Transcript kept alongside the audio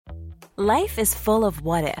Life is full of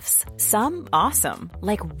what-ifs. Some awesome,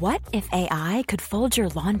 like what if AI could fold your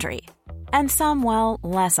laundry? And some, well,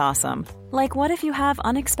 less awesome, like what if you have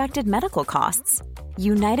unexpected medical costs?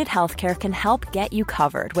 United Healthcare can help get you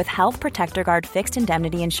covered with Health Protector Guard fixed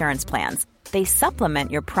indemnity insurance plans. They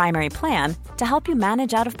supplement your primary plan to help you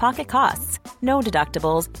manage out-of-pocket costs. No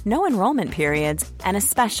deductibles, no enrollment periods, and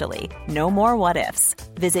especially no more what-ifs.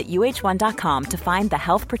 Visit uh1.com to find the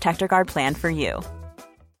Health Protector Guard plan for you.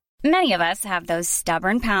 Many of us have those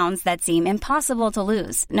stubborn pounds that seem impossible to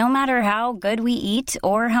lose, no matter how good we eat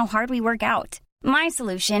or how hard we work out. My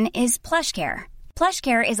solution is PlushCare.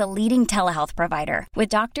 PlushCare is a leading telehealth provider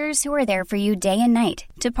with doctors who are there for you day and night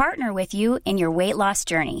to partner with you in your weight loss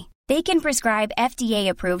journey. They can prescribe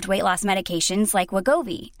FDA-approved weight loss medications like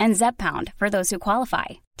Wegovy and Zepbound for those who qualify.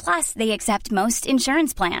 Plus, they accept most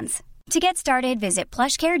insurance plans. To get started, visit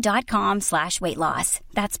plushcare.com/weightloss.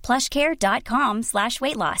 That's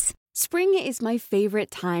plushcare.com/weightloss. Spring is my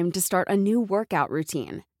favorite time to start a new workout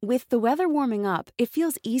routine. With the weather warming up, it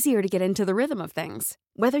feels easier to get into the rhythm of things.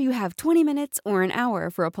 Whether you have 20 minutes or an hour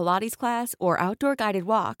for a Pilates class or outdoor guided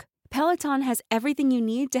walk, Peloton has everything you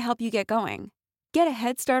need to help you get going. Get a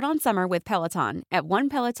head start on summer with Peloton at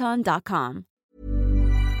onepeloton.com.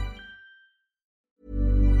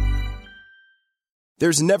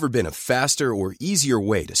 There's never been a faster or easier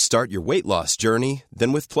way to start your weight loss journey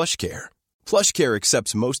than with PlushCare. PlushCare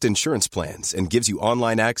accepts most insurance plans and gives you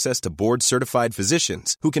online access to board-certified physicians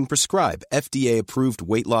who can prescribe FDA-approved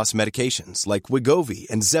weight loss medications like Wegovy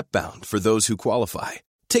and Zepbound for those who qualify.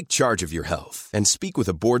 Take charge of your health and speak with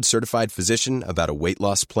a board-certified physician about a weight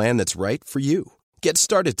loss plan that's right for you. Get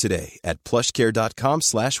started today at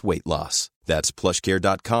plushcare.com/weightloss. That's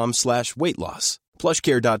plushcare.com/weightloss.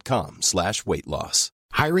 plushcare.com/weightloss.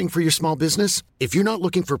 Hiring for your small business? If you're not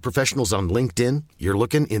looking for professionals on LinkedIn, you're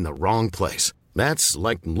looking in the wrong place. That's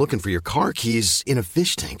like looking for your car keys in a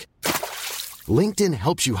fish tank. LinkedIn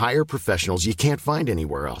helps you hire professionals you can't find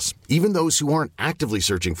anywhere else, even those who aren't actively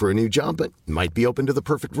searching for a new job but might be open to the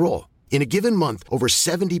perfect role. In a given month, over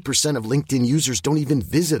 70% of LinkedIn users don't even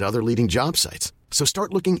visit other leading job sites. So start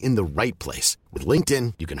looking in the right place. With LinkedIn,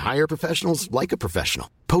 you can hire professionals like a professional.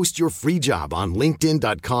 Post your free job on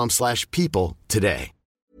linkedin.com/people today.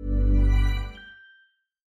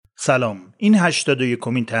 سلام. این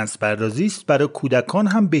 81مین طنز پردازی است. برای کودکان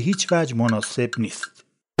هم به هیچ وجه مناسب نیست.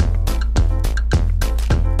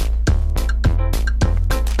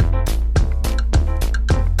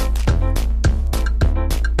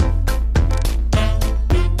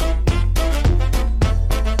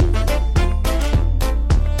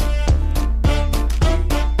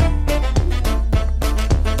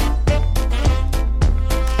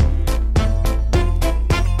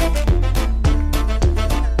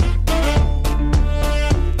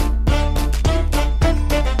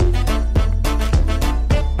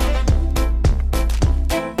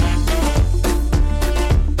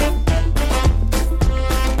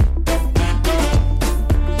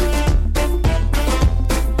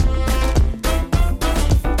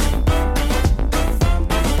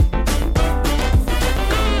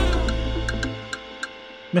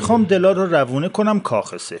 میخوام دلار رو روونه کنم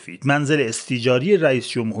کاخ سفید، منزل استیجاری رئیس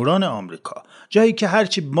جمهوران آمریکا، جایی که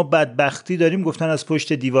هرچی ما بدبختی داریم گفتن از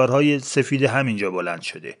پشت دیوارهای سفید همینجا بلند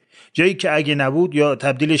شده، جایی که اگه نبود یا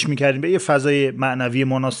تبدیلش میکردیم به یه فضای معنوی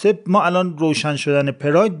مناسب، ما الان روشن شدن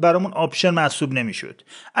پراید برامون آپشن محسوب نمیشد،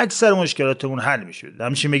 اکثر مشکلاتمون حل میشد،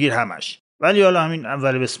 همچین بگیر همش. ولی حالا همین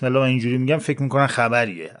اول بسم الله اینجوری میگم فکر میکنن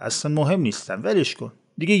خبریه، اصلا مهم نیستن، ولش کن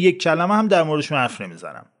دیگه، یک کلمه هم در موردشون حرف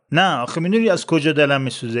نمیزنم. نه آخه میدونی از کجا دلم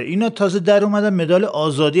میسوزه؟ اینا تازه در اومدن مدال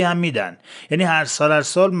آزادی هم میدن، یعنی هر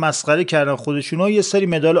سال مسخره کردن خودشونا، یه سری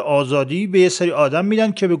مدال آزادی به یه سری آدم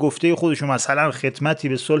میدن که به گفته خودشون مثلا خدمتی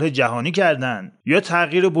به صلح جهانی کردن یا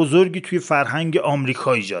تغییر بزرگی توی فرهنگ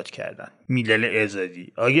آمریکا ایجاد کردن. میدل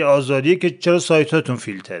آزادی، آگه آزادیه که چرا سایتاتون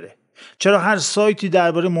فیلتره؟ چرا هر سایتی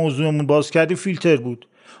درباره موضوعمون باز کردی فیلتر بود؟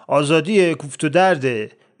 آزادیه، کوفت و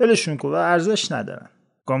درده، ولشون کن و ارزش ندارن.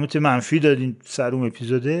 کامنت منفی دادین سر اون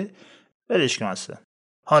اپیزوده، ولش کن اصلا.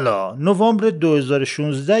 حالا نوامبر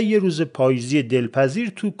 2016 یه روز پاییزی دلپذیر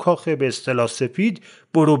تو کاخ به اصطلاح سپید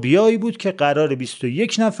بروبیایی بود که قرار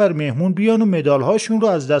 21 نفر مهمون بیان و مدال‌هاشون رو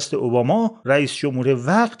از دست اوباما رئیس جمهور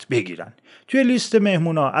وقت بگیرن. توی لیست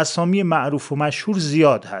مهمونا اسامی معروف و مشهور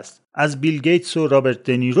زیاد هست، از بیل گیتس و رابرت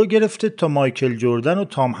دنیرو گرفته تا مایکل جردن و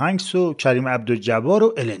تام هنگس و کریم عبدالجبار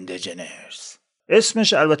و الن دجنرس.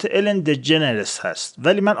 اسمش البته الن دجنرس هست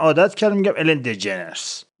ولی من عادت کردم میگم الن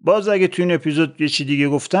دجنرس. باز اگه تو این اپیزود یه چی دیگه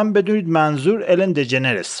گفتم بدونید منظور الن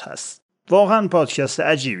دجنرس هست. واقعا پادکست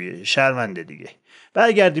عجیبیه، شرمنده دیگه.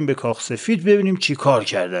 برگردیم به کاخ سفید ببینیم چی کار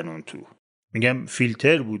کردن اون تو. میگم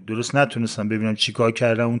فیلتر بود، درست نتونستم ببینم چیکار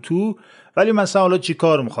کردم اون تو، ولی مثلا حالا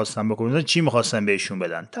چیکار می‌خواستم بکنم، مثلا چی می‌خواستم بهشون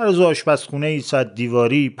بدن؟ ترازو آشپزخونه، ای ساعت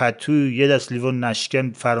دیواری، پتو، یه دست لیوان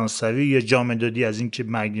نشکن فرانسوی یا جام دادی از این که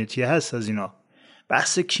مگنتی هست از اینا.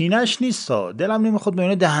 بحث کینش نیستا، دلم نمیخواد با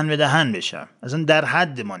اینا دهن به دهن بشم، اصلا در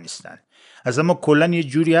حد ما نیستن. اصلا ما کلا یه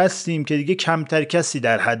جوری هستیم که دیگه کمتر کسی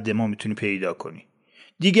در حد ما میتونی پیدا کنی.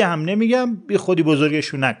 دیگه هم نمیگم بی خودی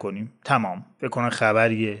بزرگشو نکنیم، تمام، بکنن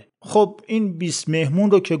خبریه. خب این 20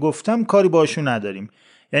 مهمون رو که گفتم کاری باشون نداریم،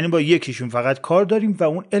 یعنی با یکیشون فقط کار داریم و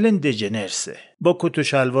اون الن دجنرسه. با کت و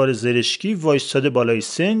شلوار زرشکی وایستاده بالای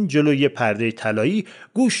سن جلوی یه پرده طلایی،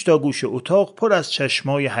 گوش تا گوش اتاق پر از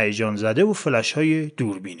چشمای هیجان زده و فلش‌های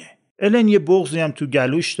دوربینه. الن یه بغضی هم تو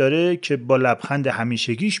گلوش داره که با لبخند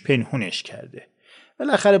همیشگیش پنهونش کرده.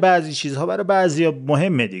 بالاخره بعضی چیزها برای بعضیا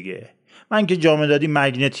مهمه دیگه. من که جام دادی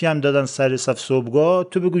مگنتی هم دادن سر صف صبحگاه،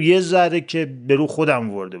 تو بگو یه ذره که به رو خودم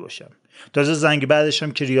ورده باشم. تازه زنگ بعدش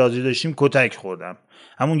هم که ریاضی داشتیم کتک خوردم،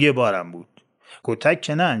 همون یه بارم بود. کتک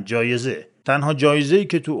که نه، جایزه. تنها جایزه‌ای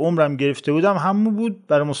که تو عمرم گرفته بودم همون بود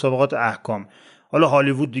برای مسابقات احکام. حالا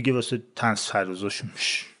هالیوود دیگه واسه طنز فرزاشون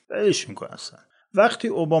میشه، بهش میکنه اصلا. وقتی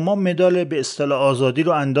اوباما مدال به اصطلاح آزادی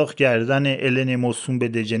رو انداخت گردن الن موسوم به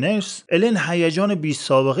دجنرس، الن هیجان بی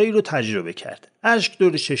سابقه ای رو تجربه کرد. اشک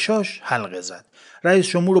دور چشاش حلقه زد. رئیس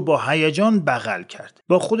جمهور رو با هیجان بغل کرد.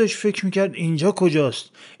 با خودش فکر میکرد اینجا کجاست؟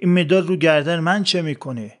 این مدال رو گردن من چه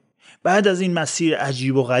میکنه؟ بعد از این مسیر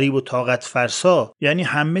عجیب و غریب و طاقت فرسا، یعنی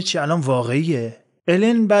همه چی الان واقعیه.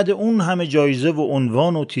 الن بعد اون همه جایزه و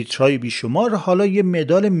عنوان و تیترهای بیشمار حالا یه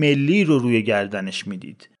مدال ملی رو روی گردنش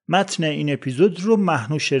میدید. متن این اپیزود رو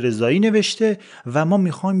مهنوش رضایی نوشته و ما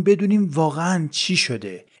میخوایم بدونیم واقعاً چی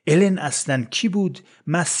شده. الن اصلاً کی بود؟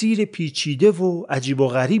 مسیر پیچیده و عجیب و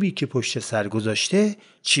غریبی که پشت سر گذاشته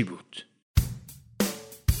چی بود؟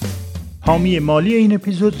 حامی مالی این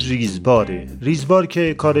اپیزود ریزباره. ریزبار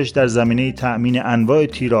که کارش در زمینه تأمین انواع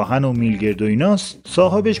تیراهن و میلگرد و ایناست،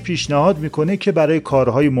 صاحبش پیشنهاد میکنه که برای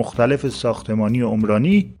کارهای مختلف ساختمانی و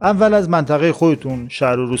عمرانی اول از منطقه خودتون،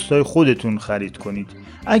 شهر و روستای خودتون خرید کنید.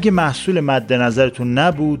 اگه محصول مد نظرتون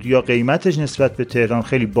نبود یا قیمتش نسبت به تهران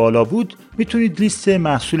خیلی بالا بود، میتونید لیست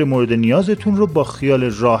محصول مورد نیازتون رو با خیال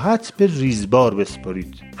راحت به ریزبار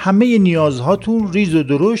بسپارید. همه نیازهاتون ریز و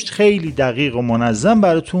درشت خیلی دقیق و منظم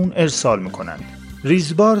براتون ارسال میکنند.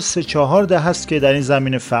 ریزبار 3-4 هست که در این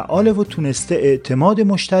زمینه فعاله و تونسته اعتماد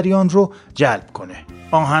مشتریان رو جلب کنه.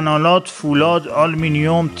 آهنالات، فولاد،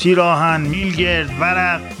 آلومینیوم، تیراهن، میلگرد،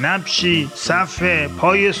 ورق، نبشی، صفحه،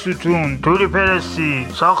 پای ستون، توری پرسی،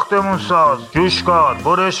 ساختمون ساز، جوشکار،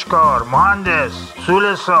 برشکار، مهندس،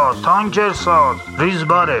 سول ساز، تانکر ساز.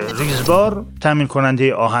 ریزباره. ریزبار تامین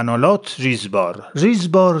کننده آهنالات. ریزبار.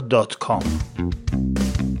 ریزبار.com.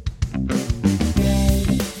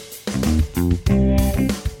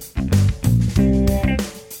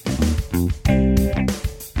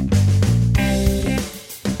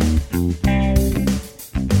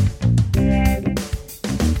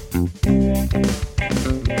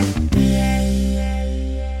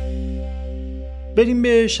 بریم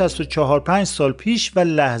به 64-5 سال پیش و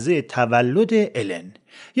لحظه تولد الن.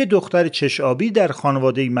 یه دختر چشابی در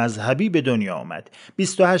خانواده مذهبی به دنیا آمد.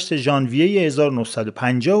 28 ژانویه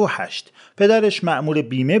 1958. پدرش مأمور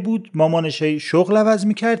بیمه بود، مامانش شغل عوض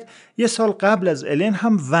میکرد. یه سال قبل از الن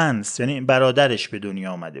هم ونس، یعنی برادرش، به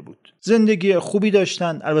دنیا آمده بود. زندگی خوبی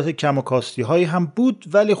داشتن، البته کم و کاستی هایی هم بود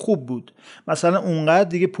ولی خوب بود. مثلا اونقدر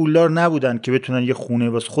دیگه پولدار نبودن که بتونن یه خونه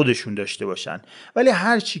واسه خودشون داشته باشن، ولی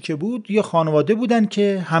هر چی که بود یه خانواده بودن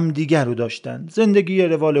که همدیگر رو داشتن. زندگی یه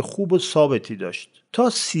روال خوب و ثابتی داشت تا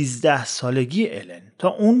 13 سالگی الن. تا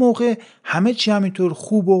اون موقع همه چی همینطور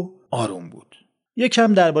خوب و آروم بود.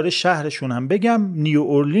 یکم درباره شهرشون هم بگم. نیو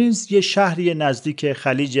اورلینز یه شهری نزدیک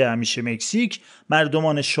خلیج همیشه مکزیک،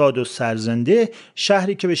 مردمان شاد و سرزنده،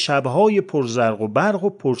 شهری که به شبهای پرزرق و برق و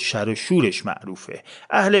پرشر و شورش معروفه.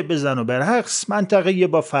 اهل بزن و برقص، منطقه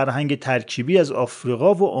با فرهنگ ترکیبی از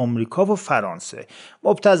آفریقا و آمریکا و فرانسه.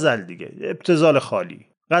 مبتذل دیگه، ابتذال خالی.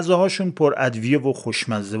 غذاهاشون پر ادویه و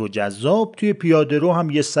خوشمزه و جذاب. توی پیاده رو هم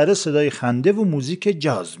یه سر صدای خنده و موزیک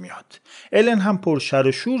جاز میاد. الن هم پر شر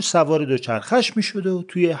و شور سوار دوچرخش میشد و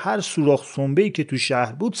توی هر سوراخ سنبه‌ای که تو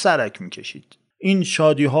شهر بود سرک میکشید. این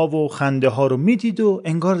شادی ها و خنده ها رو میدید و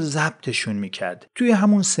انگار ضبطشون میکرد. توی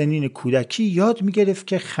همون سنین کودکی یاد میگرفت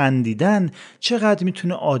که خندیدن چقدر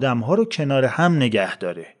میتونه آدم ها رو کنار هم نگه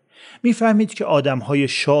داره. میفهمید که آدم های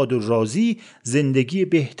شاد و راضی زندگی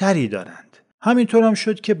بهتری دارند. همینطور هم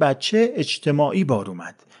شد که بچه اجتماعی بار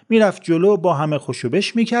اومد. میرفت جلو، با همه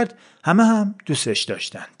خوشوبش میکرد، همه هم دوستش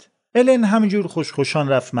داشتند. الن همینجور خوشخوشان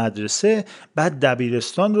رفت مدرسه، بعد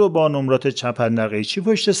دبیرستان رو با نمرات چپندقیچی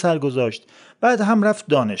پشت سر گذاشت، بعد هم رفت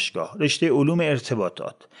دانشگاه رشته علوم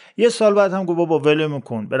ارتباطات. یه سال بعد هم گفت بابا ولم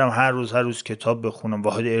کن، برم هر روز کتاب بخونم،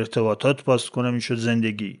 واحد ارتباطات پاس کنم، این شد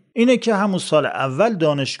زندگی. اینه که همون سال اول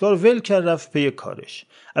دانشگاه ول کرد رفت پی کارش.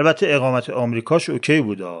 البته اقامت آمریکاش اوکی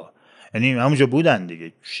بود، یعنی همونجا بودن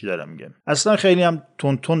دیگه. چی دارم میگم؟ اصلا خیلی هم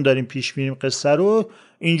تون داریم پیش میریم قصه رو،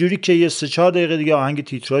 اینجوری که یه 3-4 دقیقه دیگه آهنگ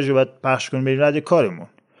تیتراژ رو بعد پخش کنیم بریم رد کارمون.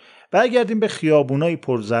 برگردیم به خیابونای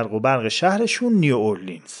پرزرق و برق شهرشون، نیو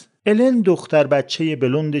اورلینز. الن دختر بچه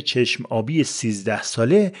بلوند چشم آبی 13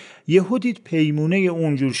 ساله یهو دید پیمونه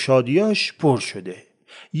اونجور شادیاش پر شده.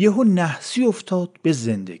 یهو نحسی افتاد به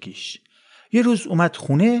زندگیش. یه روز اومد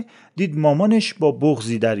خونه، دید مامانش با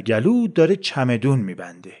بغضی در گلو داره چمدون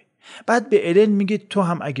میبنده. بعد به الن میگه تو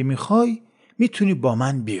هم اگه میخوای میتونی با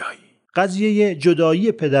من بیای. قضیه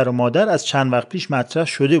جدایی پدر و مادر از چند وقت پیش مطرح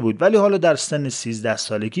شده بود، ولی حالا در سن 13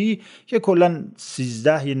 سالگی که کلاً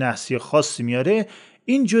 13 یه نحسی خاصی میاره،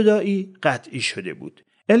 این جدایی قطعی شده بود.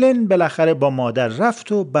 الن بالاخره با مادر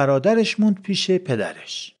رفت و برادرش موند پیش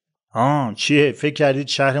پدرش. چیه؟ فکر کردید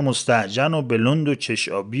شهر مستهجن و بلوند و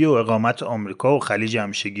چشابی و اقامت آمریکا و خلیج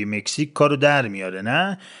همشگی مکزیک کارو در میاره؟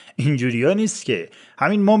 نه، اینجوریا نیست که.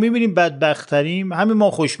 همین ما میبینیم بدبختریم، همین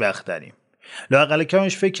ما خوشبختریم. لااقل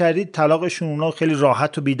کمش فکر کردید طلاقشون اونا خیلی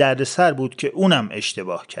راحت و بی دردسر بود که اونم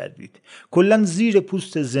اشتباه کردید. کلاً زیر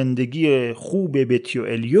پوست زندگی خوب بتی و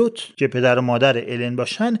الیوت که پدر و مادر الن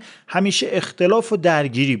باشن همیشه اختلاف و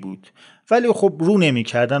درگیری بود، ولی خب رو نمی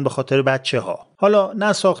کردن به خاطر بچه ها. حالا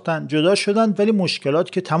نساختن، جدا شدن، ولی مشکلات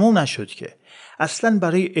که تموم نشد که. اصلاً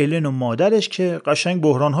برای الن و مادرش که قشنگ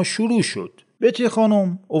بحران ها شروع شد. بتی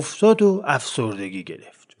خانم افتاد و افسردگی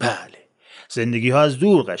گرفت. بله، زندگی ها از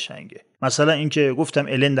دور قشنگه. مثلا اینکه گفتم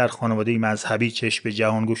الن در خانواده مذهبی چشم به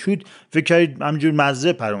جهان گشود، فکر کردید همینجور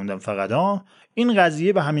مزه پروندم فقط. این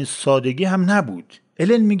قضیه به همین سادگی هم نبود.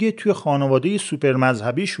 الن میگه توی خانواده سوپر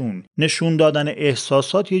مذهبیشون نشون دادن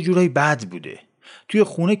احساسات یه جورایی بد بوده. توی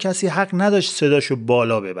خونه کسی حق نداشت صداشو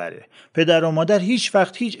بالا ببره. پدر و مادر هیچ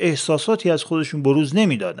وقت هیچ احساساتی از خودشون بروز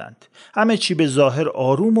نمیدادند. همه چی به ظاهر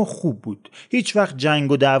آروم و خوب بود. هیچ وقت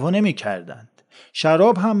جنگ و دعوا نمیکردند.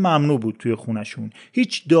 شراب هم ممنوع بود توی خونشون.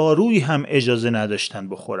 هیچ دارویی هم اجازه نداشتن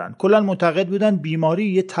بخورن. کلاً معتقد بودن بیماری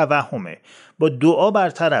یه توهمه، با دعا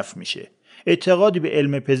برطرف میشه. اعتقادی به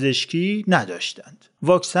علم پزشکی نداشتند.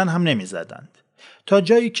 واکسن هم نمیزدند. تا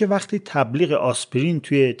جایی که وقتی تبلیغ آسپرین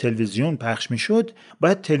توی تلویزیون پخش میشد،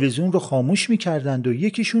 باید تلویزیون رو خاموش میکردند و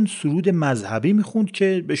یکیشون سرود مذهبی میخوند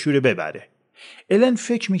که به شوره ببره. الن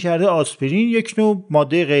فکر میکرده آسپرین یک نوع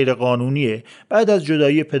ماده غیر قانونیه. بعد از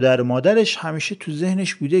جدایی پدر و مادرش همیشه تو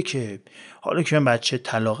ذهنش بوده که حالا که من بچه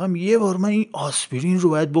طلاقم، یه بار من این آسپرین رو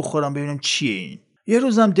باید بخورم ببینم چیه این. یه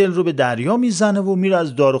روزم دل رو به دریا میزنه و میره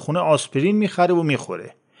از داروخونه آسپرین میخره و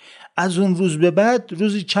میخوره. از اون روز به بعد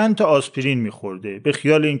روزی چند تا آسپرین میخورده، به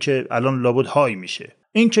خیال اینکه الان لابد های میشه.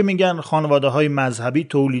 این که میگن خانواده های مذهبی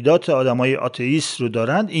تولیدات آدمای آتئیست رو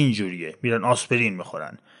دارند، اینجوریه، میرن آسپرین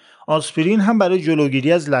میخورن. آسپرین هم برای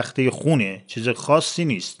جلوگیری از لخته خونه، چیز خاصی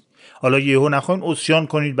نیست. حالا یهو نخواین عصیان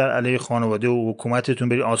کنید بر علیه خانواده و حکومتتون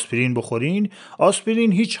برید آسپرین بخورین.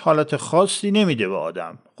 آسپرین هیچ حالت خاصی نمیده به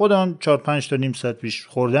آدم. خودم 4-5 تا نیم ساعت پیش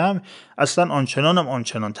خوردم، اصلا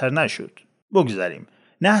آنچنان تر نشد. بگذاریم.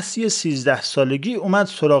 نحسی 13 سالگی اومد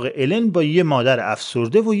سراغ الن با یه مادر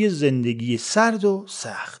افسرده و یه زندگی سرد و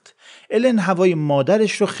سخت. الن هوای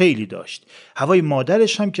مادرش رو خیلی داشت. هوای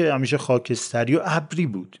مادرش هم که همیشه خاکستری و ابری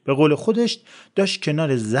بود. به قول خودش داشت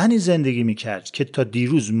کنار زنی زندگی میکرد که تا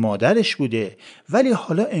دیروز مادرش بوده، ولی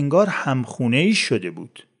حالا انگار همخونه‌ای شده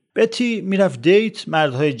بود. بتی میرفت دیت،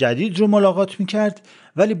 مردهای جدید رو ملاقات میکرد،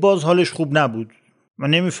 ولی باز حالش خوب نبود. من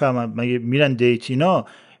نمیفهمم، مگه میرن دیت اینا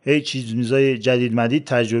هیچ چیز میزای جدید مدید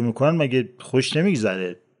تجربه میکنن، مگه خوش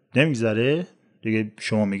نمیگذره دیگه؟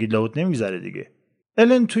 شما میگید لابد نمیگذره دیگه.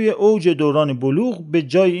 الن توی اوج دوران بلوغ به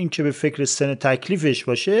جای اینکه به فکر سن تکلیفش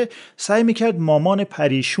باشه، سعی میکرد مامان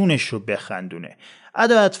پریشونش رو بخندونه.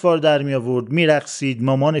 ادا اطفار در می آورد، میرقصید،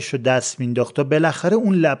 مامانش رو دست مینداخت تا بالاخره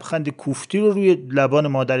اون لبخند کوفتی رو روی لبان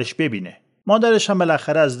مادرش ببینه. مادرش هم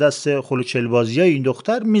بالاخره از دست خلوچلبازیای این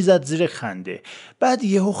دختر میزد زیر خنده. بعد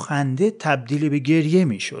یهو خنده تبدیل به گریه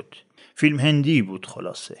میشد. فیلم هندی بود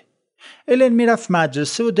خلاصه. الن میرفت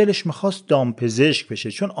مدرسه و دلش میخواست دامپزشک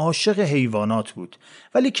بشه چون عاشق حیوانات بود،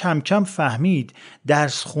 ولی کم کم فهمید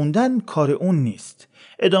درس خوندن کار اون نیست.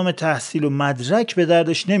 ادامه تحصیل و مدرک به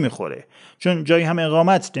دردش نمیخوره چون جایی هم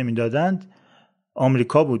اقامت نمیدادند.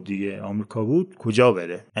 آمریکا بود دیگه، آمریکا بود، کجا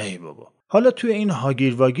بره؟ ای بابا. حالا توی این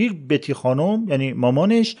هاگیر واگیر بتی خانم یعنی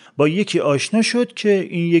مامانش با یکی آشنا شد که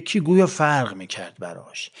این یکی گویا فرق میکرد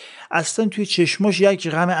براش. اصلا توی چشماش یک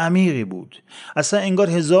غم عمیقی بود. اصلا انگار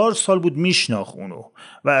 1000 سال بود میشناخت اونو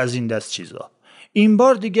و از این دست چیزا. این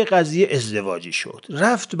بار دیگه قضیه ازدواجی شد.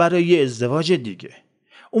 رفت برای یه ازدواج دیگه.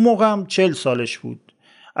 اون موقع هم 40 سالش بود.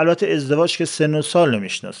 البته ازدواج که سن و سال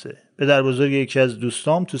نمیشناسه. پدر بزرگ یکی از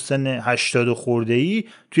دوستام تو سن 80 خورده‌ای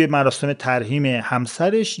توی مراسم ترحیم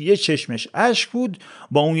همسرش یه چشمش اشک بود،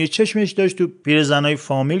 با اون یه چشمش داشت تو پیرزنای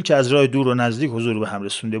فامیل که از راه دور و نزدیک حضور به هم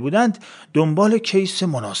رسونده بودند دنبال کیس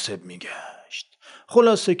مناسب میگشت.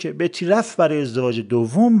 خلاصه که بتی رفت برای ازدواج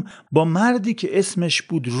دوم با مردی که اسمش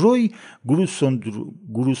بود روی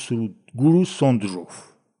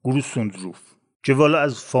گروسوندروف که والا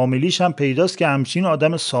از فامیلیش هم پیداست که همچین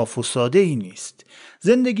آدم صاف و ساده ای نیست.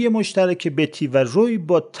 زندگی مشترک بتی و روی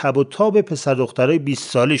با تب و تاب پسر دخترای 20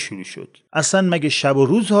 ساله شروع شد. اصلا مگه شب و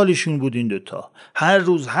روز حالشون بود این دوتا؟ هر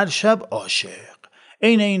روز هر شب عاشق.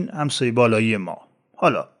 این همسایه بالایی ما.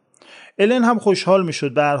 حالا الن هم خوشحال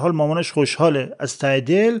میشد، به هر حال مامانش خوشحاله، از ته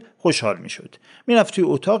دل خوشحال میشد. میرفت توی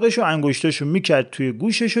اتاقش و انگشتاشو میکرد توی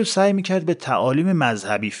گوشش و سعی میکرد به تعالیم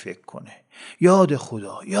مذهبی فکر کنه. یاد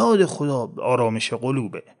خدا آرامش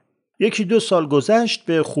قلوبه. 1-2 سال گذشت،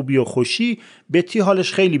 به خوبی و خوشی بتی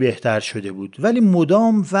حالش خیلی بهتر شده بود، ولی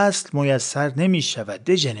مدام وصل میسر نمیشود.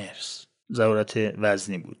 دجنرس ضرورت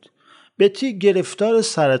وزنی بود. بتی گرفتار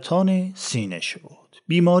سرطان سینه شد.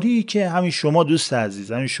 بیماری که همین شما دوست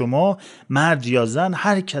عزیز، همین شما مرد یا زن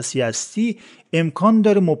هر کسی هستی امکان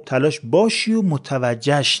داره مبتلاش باشی و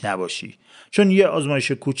متوجهش نباشی، چون یه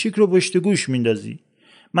آزمایش کوچیک رو پشت گوش میندازی.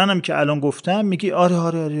 منم که الان گفتم میگی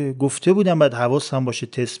آره گفته بودم بعد حواسم باشه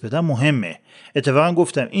تست بدم، مهمه. اتفاقا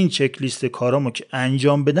گفتم این چک لیست کارامو که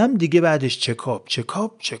انجام بدم دیگه بعدش چکاپ.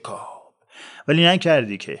 ولی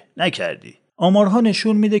نکردی. آمارها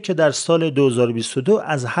نشون میده که در سال 2022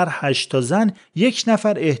 از هر 8 تا زن 1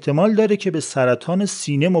 نفر احتمال داره که به سرطان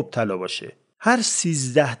سینه مبتلا باشه. هر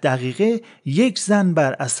 13 دقیقه 1 زن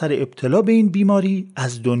بر اثر ابتلا به این بیماری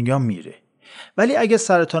از دنیا میره. ولی اگه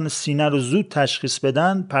سرطان سینه رو زود تشخیص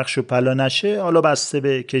بدن، پخش و پلا نشه، حالا بسته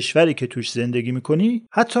به کشوری که توش زندگی میکنی،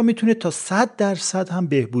 حتی میتونه تا 100% هم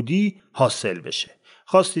بهبودی حاصل بشه.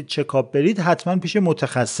 خواستید چکاپ برید حتما پیش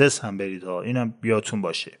متخصص هم برید ها، اینم بیاتون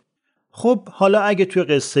باشه. خب حالا اگه توی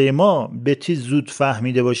قصه ما بتی زود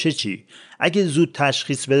فهمیده باشه چی؟ اگه زود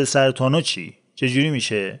تشخیص بده سرطانو چی؟ چجوری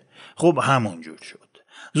میشه؟ خب همونجور شد.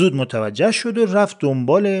 زود متوجه شد و رفت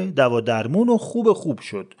دنبال دوا درمون و خوب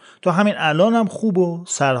شد. تا همین الان هم خوب و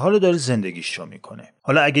سرحال داره زندگیشو میکنه.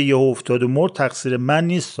 حالا اگه یه افتاد و مرد تقصیر من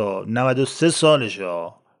نیست، 93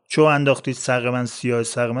 سالشه. چو انداختید سق من سیاه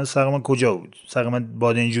سق من کجا بود؟ سق من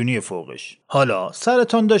بادنجونی فوقش. حالا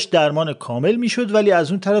سرطان داشت درمان کامل میشد، ولی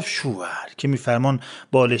از اون طرف شوهر که میفرمان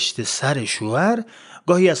بالشت سر شوهر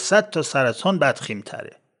گاهی از 100 تا سرطان بدخیم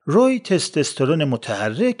تره. روی تستوسترون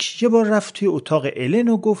متحرک یه بار رفت توی اتاق الن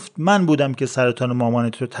و گفت من بودم که سرطان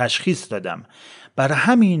مامانت رو تشخیص دادم، برای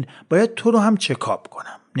همین باید تو رو هم چکاپ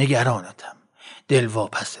کنم، نگرانتم،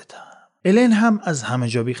 دلواپستم. الن هم از همه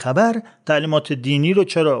جا بی خبر، تعلیمات دینی رو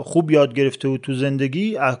چرا خوب یاد گرفته بود تو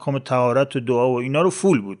زندگی، احکام طهارت و دعا و اینا رو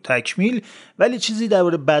فول بود تکمیل، ولی چیزی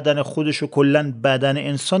درباره بدن خودش و کلاً بدن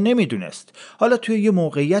انسان نمیدونست. حالا توی یه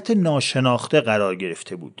موقعیت ناشناخته قرار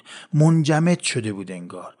گرفته بود، منجمد شده بود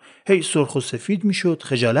انگار، هی سرخ و سفید میشد،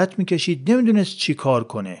 خجالت میکشید، نمیدونست چی کار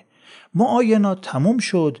کنه. معاینات تموم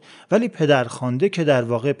شد، ولی پدرخوانده که در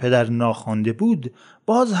واقع پدر ناخوانده بود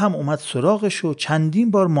باز هم اومد سراغش و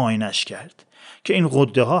چندین بار معاینش کرد که این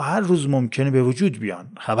غده ها هر روز ممکنه به وجود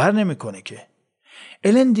بیان، خبر نمیکنه که.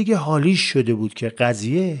 الن دیگه حالیش شده بود که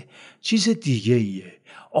قضیه چیز دیگه ایه،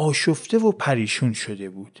 آشفته و پریشون شده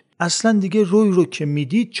بود. اصلا دیگه روی رو که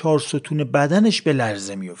میدید 4 ستون بدنش به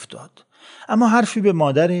لرزه میافتاد، اما حرفی به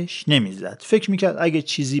مادرش نمیزد. فکر میکرد اگه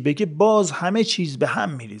چیزی بگه باز همه چیز به هم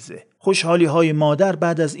میریزه. خوشحالی های مادر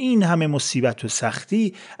بعد از این همه مصیبت و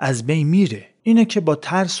سختی از بین میره. اینه که با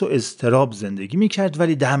ترس و اضطراب زندگی میکرد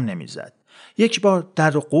ولی دم نمیزد. یک بار در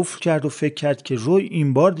رو قفل کرد و فکر کرد که روی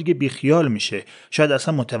این بار دیگه بیخیال میشه، شاید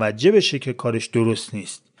اصلا متوجه بشه که کارش درست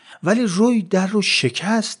نیست. ولی روی در رو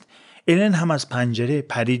شکست. الن هم از پنجره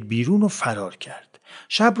پرید بیرون و فرار کرد.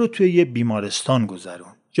 شب رو توی یه بیمارستان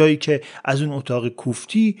گذرون، جایی که از اون اتاق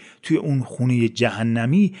کوفتی توی اون خونه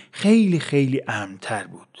جهنمی خیلی خیلی امن‌تر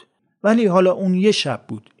بود. ولی حالا اون یه شب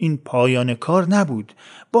بود، این پایان کار نبود.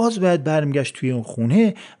 باز باید برمیگشت توی اون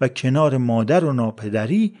خونه و کنار مادر و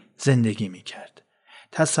ناپدری زندگی میکرد.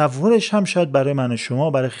 تصورش هم شاید برای من و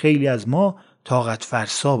شما، برای خیلی از ما طاقت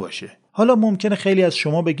فرسا باشه. حالا ممکنه خیلی از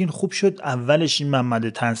شما بگین خوب شد اولش این محمد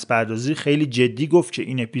طنز پردازی خیلی جدی گفت که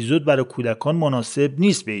این اپیزود برای کودکان مناسب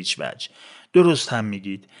نیست به هیچ وجه. درست هم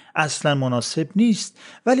میگید، اصلا مناسب نیست،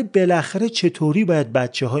 ولی بالاخره چطوری باید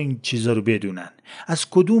بچه‌ها این چیزا رو بدونن؟ از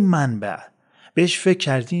کدوم منبع؟ بهش فکر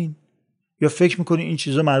کردین؟ یا فکر میکنین این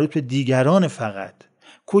چیزا مربوط به دیگران فقط؟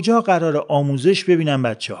 کجا قرار آموزش ببینن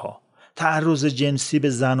بچه‌ها؟ تعرض جنسی به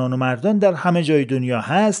زنان و مردان در همه جای دنیا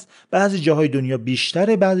هست، بعضی جاهای دنیا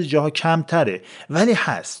بیشتره، بعضی جاها کمتره، ولی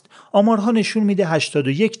هست. آمارها نشون میده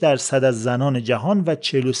 81% از زنان جهان و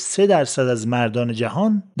 43% از مردان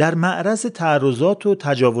جهان در معرض تعرضات و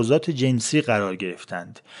تجاوزات جنسی قرار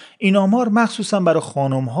گرفتند. این آمار مخصوصا برای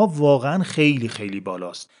خانم‌ها واقعا خیلی خیلی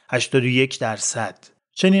بالاست. 81%.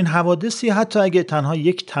 چنین حوادثی حتی اگه تنها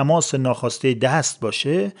یک تماس ناخواسته دست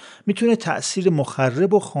باشه میتونه تأثیر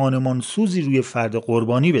مخرب و خانمانسوزی روی فرد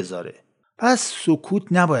قربانی بذاره. پس سکوت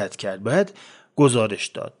نباید کرد، باید گزارش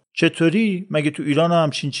داد. چطوری؟ مگه تو ایران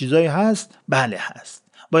همچین چیزایی هست؟ بله هست.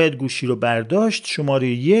 باید گوشی رو برداشت، شماره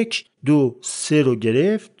 1 2 3 رو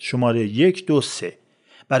گرفت، شماره 1 2 3.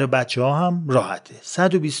 برای بچه ها هم راحته،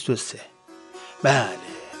 123. بله،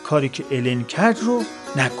 کاری که الن کرد رو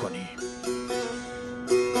نکنیم.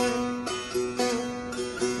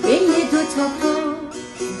 بین دو تا پا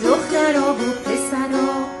دخترها و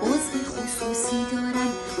پسرها عضو خصوصی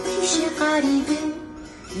دارن، پیش غریبه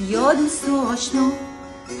یا دوست و آشنا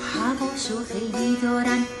هواشو خیلی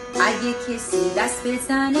دارن. اگه کسی دست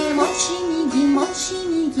بزنه ما چی میگیم، ما چی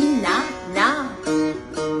میگیم؟ نه نه،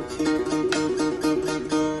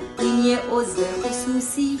 این یه عضو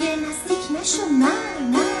خصوصیه، نزدیک نشو، نه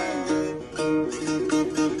نه.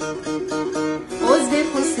 عضو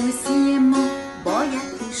خصوصی ما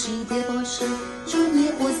باید پوشیده باشه، چون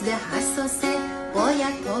یه عضو حساسه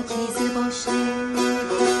باید پاکیزه باشه.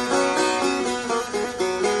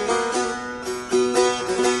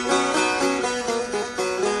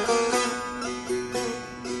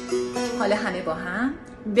 حالا همه با هم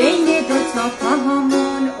بین دو تا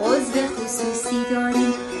پاهامون عضو خصوصی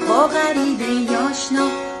داریم، با غریبه یاشنا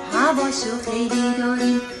هواشو خیلی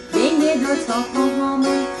داریم. بین دو تا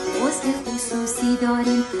پاهامون عضو خصوصی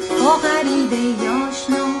داریم، با غریبه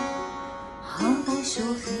یاشنا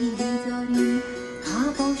هواشو خیلی داریم،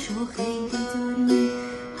 هواشو خیلی داریم،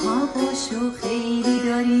 هواشو خیلی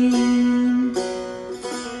داریم.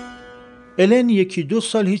 الن 1-2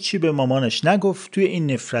 سال هیچی به مامانش نگفت. توی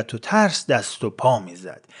این نفرت و ترس دست و پا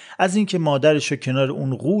میزد. از اینکه مادرشو کنار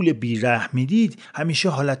اون غول بیرحم میدید همیشه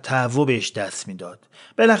حالت تهوع بهش دست میداد.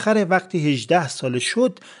 بالاخره وقتی 18 سال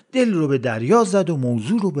شد دل رو به دریا زد و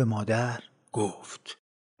موضوع رو به مادر گفت.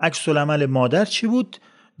 عکس العمل مادر چی بود؟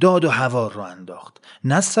 داد و هوار رو انداخت.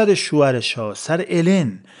 نه سر شوهرش ها، سر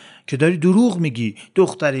الن که داری دروغ میگی،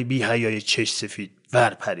 دختر بی حیای چش سفید ور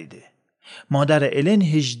پریده. مادر الن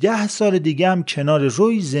 18 سال دیگه هم کنار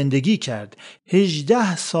روی زندگی کرد.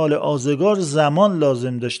 18 سال آزگار زمان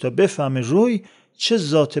لازم داشت تا بفهمه روی چه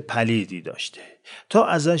ذات پلیدی داشته تا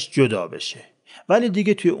ازش جدا بشه. ولی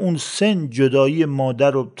دیگه توی اون سن جدایی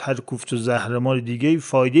مادر و ترکوفت و زهرمار دیگه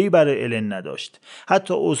فایده‌ای برای الن نداشت.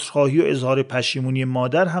 حتی عذرخواهی و اظهار پشیمونی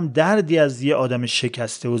مادر هم دردی از یه آدم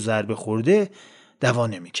شکسته و ضربه خورده دوا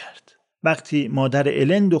نمی‌کرد. وقتی مادر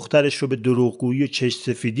الن دخترش رو به دروغگویی و چشم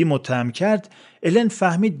سفیدی متهم کرد، الن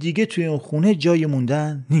فهمید دیگه توی اون خونه جای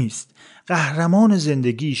موندن نیست. قهرمان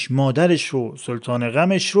زندگیش، مادرش رو، سلطان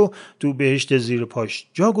غمش رو تو بهشت زیر پاش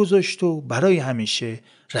جا گذاشت و برای همیشه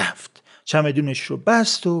رفت. چمدونش رو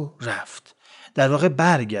بست و رفت. در واقع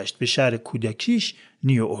برگشت به شهر کودکیش،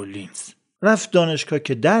 نیو اورلینز. رفت دانشگاه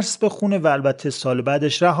که درس بخونه و البته سال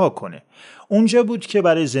بعدش رها کنه. اونجا بود که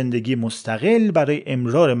برای زندگی مستقل، برای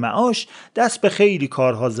امرار معاش دست به خیلی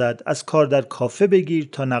کارها زد. از کار در کافه بگیر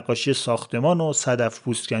تا نقاشی ساختمان و صدف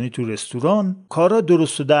پوستکنی تو رستوران. کارا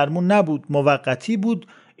درست و درمون نبود، موقتی بود.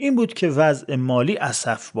 این بود که وضع مالی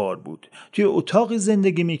اسفبار بود. توی اتاقی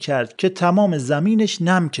زندگی میکرد که تمام زمینش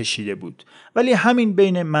نم کشیده بود. ولی همین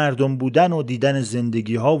بین مردم بودن و دیدن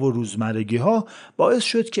زندگی ها و روزمرگی ها باعث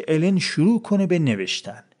شد که الن شروع کنه به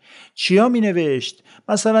نوشتن. چیا می نوشت؟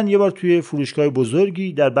 مثلا یه بار توی فروشگاه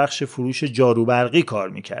بزرگی در بخش فروش جارو برقی کار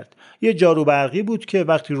میکرد. یه جارو برقی بود که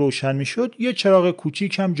وقتی روشن میشد یه چراغ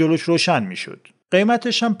کوچیک هم جلوش روشن میشد.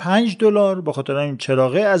 قیمتش هم $5 به خاطر این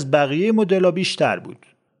چراغه از بقیه مدل‌ها بیشتر بود.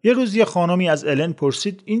 یه روز یه خانمی از الن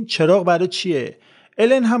پرسید این چراغ برای چیه؟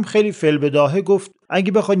 الن هم خیلی فی‌البداهه گفت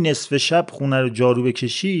اگه بخوای نصف شب خونه رو جارو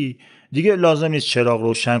بکشی دیگه لازم نیست چراغ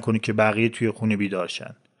روشن کنی که بقیه توی خونه بیدار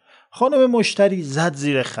شن. خانم مشتری زد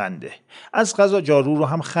زیر خنده. از قضا جارو رو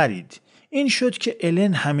هم خرید. این شد که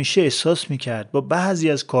الن همیشه احساس میکرد با بعضی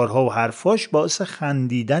از کارها و حرفاش باعث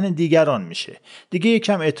خندیدن دیگران میشه. دیگه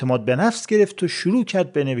یکم اعتماد به نفس گرفت و شروع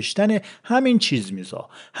کرد به نوشتن همین چیزمیزا،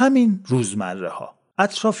 همین روزمره ها.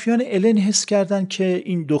 اطرافیان الن حس کردن که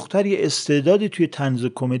این دختر یه استعدادی توی طنز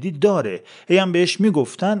کمدی داره. هم بهش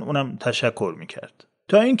میگفتن، اونم تشکر میکرد.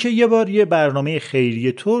 تا اینکه یه بار یه برنامه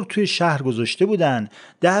خیریه طور توی شهر گذاشته بودن،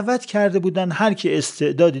 دعوت کرده بودن هر کی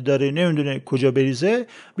استعدادی داره نمیدونه کجا بریزه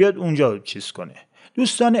بیاد اونجا چیز کنه.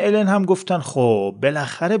 دوستان الن هم گفتن خب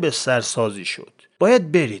بالاخره به سرسازی شد،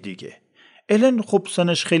 باید بری دیگه. الن خب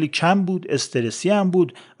سنش خیلی کم بود، استرسی هم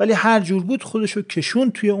بود، ولی هر جور بود خودشو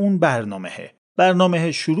کشون توی اون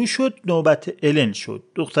برنامه شروع شد. نوبت الن شد.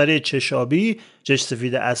 دختره چشابی، چش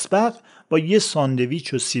سفید اسبق با یه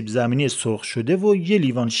ساندویچ و سیب زمینی سرخ شده و یه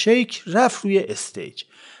لیوان شیک رفت روی استیج.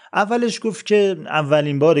 اولش گفت که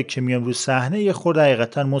اولین باره که میام رو صحنه یه خورده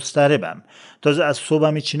حقیقتا مضطربم. تازه از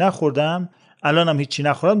صبحم هیچی نخوردم، الانم هیچی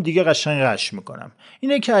نخورم، دیگه قشنگ غش میکنم.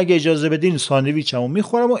 اینه که اگه اجازه بدین ساندویچمو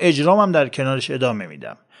میخورم و اجرامم در کنارش ادامه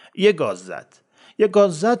میدم. یه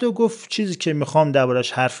گاز زد و گفت چیزی که میخوام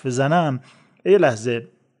دربارش حرف بزنم. یه لحظه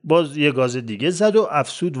باز یه گاز دیگه زد و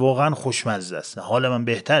افسود واقعا خوشمزه است. حال من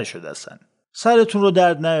بهتر شده اصلا. سرتون رو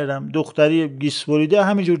درد نیارم. دختری گیس بریده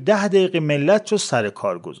همینجور 10 دقیقه ملت رو سر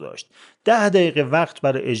کار گذاشت. 10 دقیقه وقت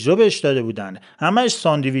برای اجرا بهش داده بودن، همش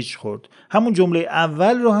ساندویچ خورد. همون جمله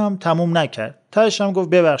اول رو هم تموم نکرد. تهش هم گفت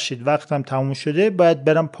ببخشید وقتم تموم شده، باید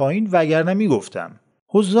برم پایین وگرنه میگفتم.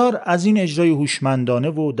 حضار از این اجرای هوشمندانه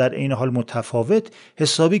و در عین حال متفاوت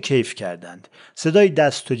حسابی کیف کردند. صدای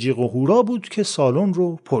دست و جیغ و هورا بود که سالن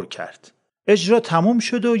رو پر کرد. اجرا تموم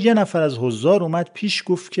شد و یه نفر از حضار اومد پیش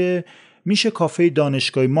گفت که میشه کافه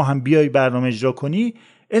دانشگاهی ما هم بیای برنامه اجرا کنی؟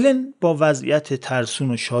 الن با وضعیت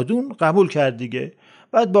ترسون و شادون قبول کرد دیگه.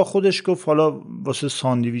 بعد با خودش گفت حالا واسه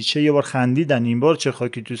ساندویچه یه بار خندیدن، این بار چه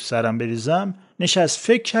خاکی تو سرم بریزم. نشست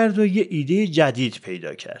فکر کرد و یه ایده جدید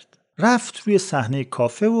پیدا کرد. رفت روی صحنه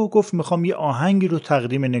کافه و گفت میخوام یه آهنگی رو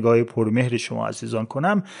تقدیم نگاه پرمهر شما عزیزان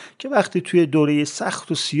کنم که وقتی توی دوره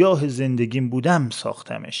سخت و سیاه زندگیم بودم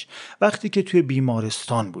ساختمش، وقتی که توی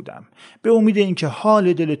بیمارستان بودم، به امید اینکه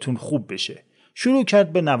حال دلتون خوب بشه. شروع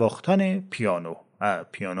کرد به نواختن پیانو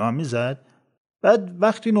هم میزد. بعد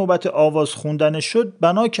وقتی نوبت آواز خوندن شد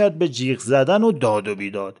بنا کرد به جیغ زدن و داد و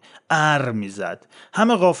بیداد. میزد.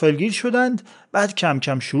 همه غافلگیر شدند. بعد کم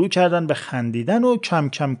کم شروع کردن به خندیدن و کم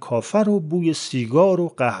کم کافر و بوی سیگار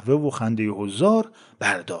و قهوه و خنده حضار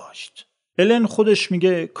برداشت. الن خودش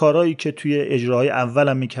میگه کارایی که توی اجراهای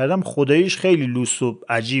اولم میکردم خداییش خیلی لوس و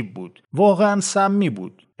عجیب بود. واقعا سمی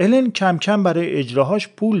بود. الن کم کم برای اجراهاش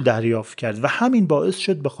پول دریافت کرد و همین باعث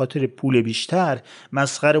شد به خاطر پول بیشتر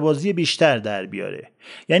مسخره بازی بیشتر در بیاره.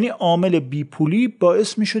 یعنی عامل بی پولی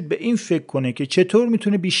باعث میشد به این فکر کنه که چطور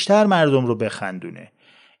میتونه بیشتر مردم رو بخندونه.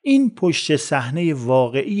 این پشت صحنه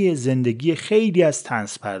واقعی زندگی خیلی از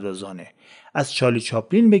طنز پردازانه. از چارلی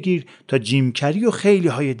چاپلین بگیر تا جیم کری و خیلی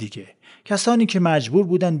های دیگه. کسانی که مجبور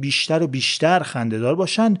بودن بیشتر و بیشتر خنده‌دار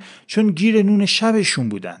باشن چون گیر نون شبشون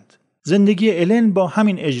بودند. زندگی الن با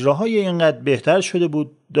همین اجراهای اینقدر بهتر شده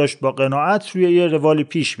بود، داشت با قناعت روی یه روالی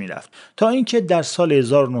پیش میرفت تا اینکه در سال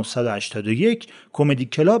 1981 کمدی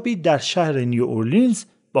کلابی در شهر نیو اورلینز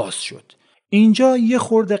باز شد. اینجا یه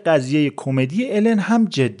خورده قضیه کمدی الن هم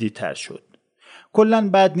جدی تر شد. کلاً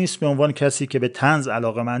بد نیست به عنوان کسی که به طنز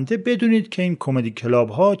علاقه‌منده بدونید که این کمدی کلاب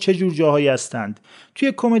ها چه جور جاهایی هستند.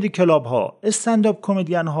 توی کمدی کلاب ها استندآپ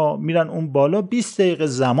کمدین ها میرن اون بالا 20 دقیقه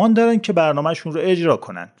زمان دارن که برنامه‌شون رو اجرا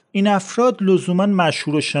کنند. این افراد لزوماً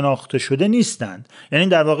مشهور و شناخته شده نیستند، یعنی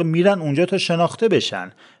در واقع میرن اونجا تا شناخته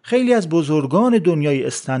بشن. خیلی از بزرگان دنیای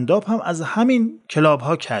استندآپ هم از همین کلاب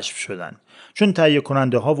ها کشف شدن، چون تهیه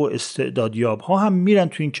کننده ها و استعدادیاب ها هم میرن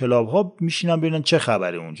تو این کلاب ها میشینن ببینن چه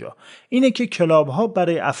خبره اونجا. اینه که کلاب ها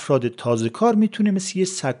برای افراد تازه کار میتونه مثل یه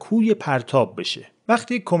سکوی پرتاب بشه.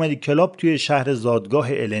 وقتی کمدی کلاب توی شهر زادگاه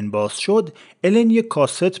الن باز شد، الن یه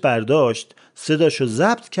کاست برداشت، صداشو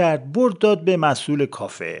ضبط کرد، برد داد به مسئول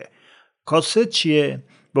کافه. کاست چیه؟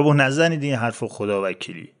 بابا نزنید این حرف خدا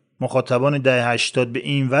وکیلی. مخاطبان دهه 80 به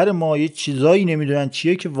این ور ما یه چیزایی نمیدونن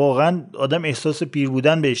چیه که واقعا آدم احساس پیر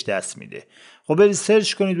بودن بهش دست میده. خب برید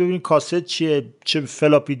سرچ کنید ببینید کاست چیه، چه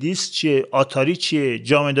فلاپی دیسک چیه، آتاری چیه،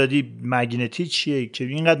 جامدادی مگنتی چیه، که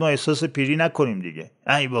اینقدر ما احساس پیری نکنیم دیگه.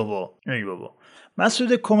 ای بابا.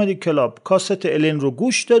 مسعود کمدی کلاب کاست الن رو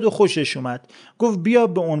گوش داد و خوشش اومد. گفت بیا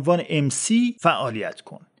به عنوان MC فعالیت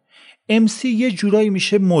کن. MC یه جورایی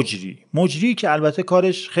میشه مجری که البته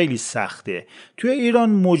کارش خیلی سخته. توی ایران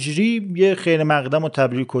مجری یه خیر مقدم و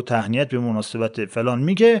تبریک و تهنیت به مناسبت فلان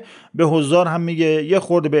میگه، به حضار هم میگه یه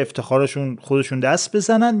خورده به افتخارشون خودشون دست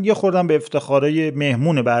بزنن، یه خورده به افتخارای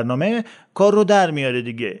مهمون برنامه کار رو در میاره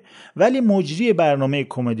دیگه. ولی مجری برنامه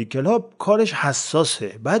کمدی کلاب کارش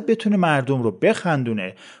حساسه، باید بتونه مردم رو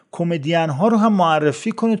بخندونه، کمدین ها رو هم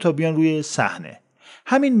معرفی کنه تا بیان روی صحنه.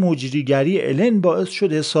 همین مجریگری الن باعث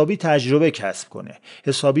شد حسابی تجربه کسب کنه،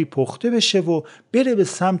 حسابی پخته بشه و بره به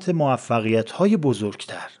سمت موفقیت‌های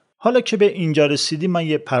بزرگتر. حالا که به اینجا رسیدیم من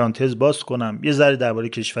یه پرانتز باز کنم، یه ذره درباره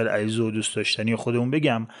کشور عزیز و دوست داشتنی خودمون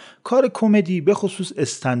بگم. کار کمدی به خصوص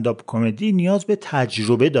استندآپ کمدی نیاز به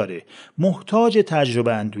تجربه داره، محتاج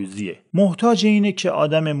تجربه اندوزیه، محتاج اینه که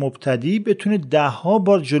آدم مبتدی بتونه 10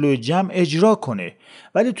 بار جلوی جمع اجرا کنه.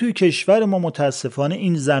 ولی توی کشور ما متاسفانه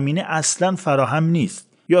این زمینه اصلاً فراهم نیست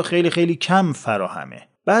یا خیلی خیلی کم فراهمه.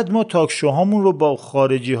 بعد ما تاک شوهامون رو با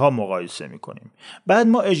خارجی ها مقایسه میکنیم، بعد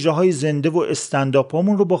ما اجراهای زنده و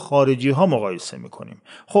استندآپامون رو با خارجی ها مقایسه میکنیم.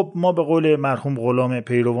 خب ما به قول مرحوم غلام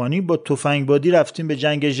پیروانی با تفنگ بادی رفتیم به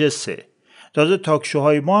جنگ جسه. تازه تاک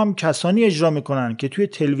شوهای ما هم کسانی اجرا میکنن که توی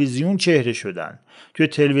تلویزیون چهره شدن. توی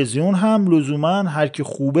تلویزیون هم لزوما هر کی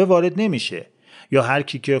خوبه وارد نمیشه، یا هر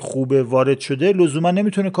کی که خوبه وارد شده لزوما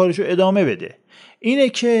نمیتونه کارشو ادامه بده. اینه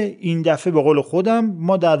که این دفعه به قول خودم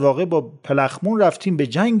ما در واقع با پلخمون رفتیم به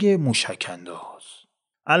جنگ موشک‌انداز.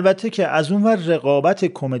 البته که از اونور رقابت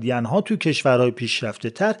کمدین ها تو کشورهای پیشرفته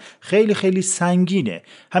تر خیلی خیلی سنگینه.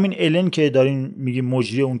 همین الن که دارین میگیم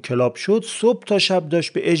مجری اون کلاب شد، صبح تا شب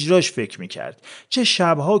داشت به اجراش فکر میکرد. چه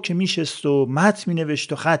شبها که میشست و متن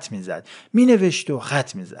مینوشت و خط میزد، مینوشت و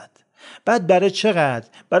خط میزد. بعد برای چقدر؟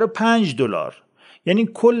 برای $5. یعنی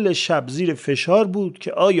کل شب زیر فشار بود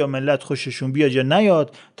که آیا ملت خوششون بیاد یا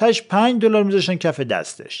نیاد. تاش $5 میذاشتن کف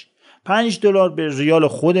دستش. $5 به ریال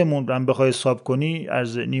خودمون رو بخوای حساب کنی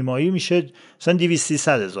ارز نیمایی میشه مثلا 200-300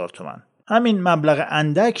 هزار تومان. همین مبلغ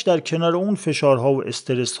اندک در کنار اون فشارها و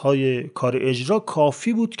استرس های کار اجرا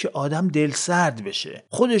کافی بود که آدم دل سرد بشه،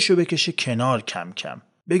 خودشو بکشه کنار کم کم،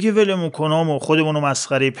 بگه ولمون کنم و خودمونو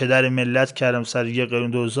مسخره پدر ملت کردم سر یه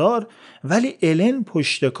قرون 2000. ولی الن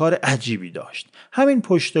پشتکار عجیبی داشت. همین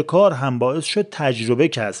پشتکار هم باعث شد تجربه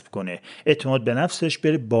کسب کنه، اعتماد به نفسش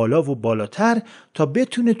بره بالا و بالاتر تا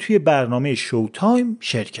بتونه توی برنامه شوتایم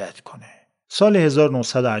شرکت کنه. سال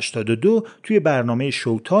 1982 توی برنامه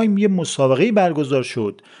شوتایم یه مسابقه برگزار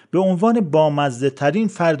شد به عنوان بامزه ترین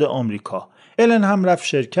فرد آمریکا. الن هم رفت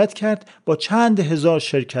شرکت کرد، با چند هزار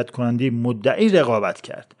شرکت کننده مدعی رقابت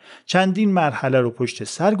کرد. چندین مرحله رو پشت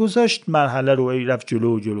سر گذاشت، مرحله رو رفت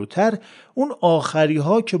جلو و جلوتر. اون آخری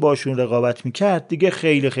ها که باشون رقابت میکرد دیگه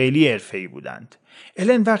خیلی خیلی حرفه‌ای بودند.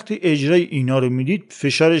 الن وقتی اجرای اینا رو میدید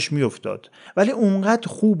فشارش میافتاد، ولی اونقدر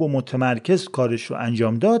خوب و متمرکز کارش رو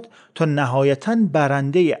انجام داد تا نهایتاً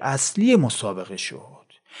برنده اصلی مسابقه شد.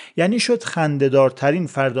 یعنی شد خنده‌دارترین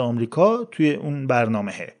فرد آمریکا توی اون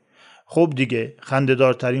برنامه. خب دیگه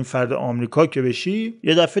خنده‌دارترین فرد آمریکا که بشی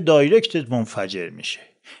یه دفعه دایرکتت منفجر میشه،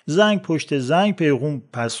 زنگ پشت زنگ، پیغام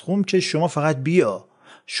پسخوم که شما فقط بیا.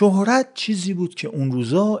 شهرت چیزی بود که اون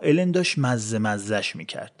روزا الن داشت مزه‌ش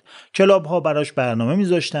میکرد. کلاب ها براش برنامه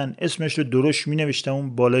میذاشتن، اسمش رو درشت مینوشتن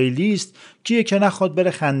اون بالای لیست، کیه که نخواد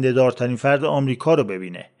بره خنده‌دارترین فرد آمریکا رو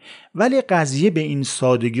ببینه. ولی قضیه به این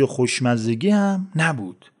سادگی و خوشمزگی هم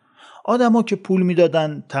نبود. آدما که پول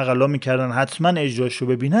میدادن تقلا میکردن حتما اجراشو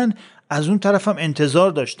ببینن، از اون طرف هم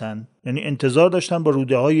انتظار داشتن، یعنی انتظار داشتن با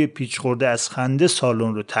روده های پیچ خورده از خنده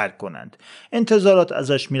سالن رو ترک کنند. انتظارات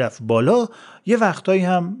ازش میرفت بالا. یه وقتایی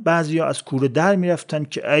هم بعضیا از کوره در میرفتن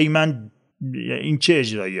که ای من این چه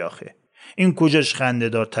اجرایی آخه، این کجاش خنده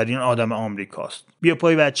دارترین آدم آمریکاست، بیا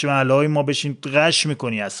پای بچه محله های ما بشین غش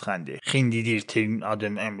میکنی از خنده، خندی دیرترین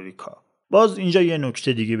آدم آمریکا. باز اینجا یه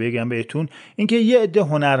نکته دیگه بگم بهتون، اینکه یه عده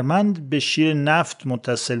هنرمند به شیر نفت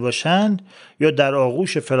متصل باشند یا در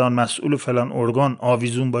آغوش فلان مسئول و فلان ارگان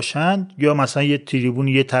آویزون باشند یا مثلا یه تریبون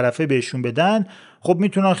یه طرفه بهشون بدن، خب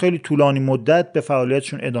میتونن خیلی طولانی مدت به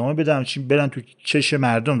فعالیتشون ادامه بدن، برن تو چش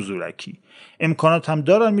مردم زورکی. امکانات هم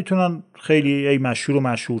دارن، میتونن خیلی مشهور و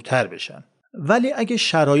مشهورتر بشن. ولی اگه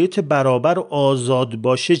شرایط برابر و آزاد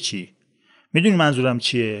باشه چی؟ میدونی منظورم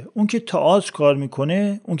چیه؟ اون که تئاتر کار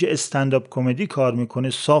میکنه، اون که استندآپ کمدی کار میکنه،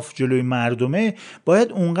 صاف جلوی مردمه،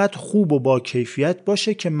 باید اونقدر خوب و با کیفیت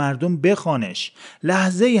باشه که مردم بخوانش.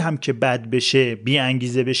 لحظه‌ای هم که بد بشه، بی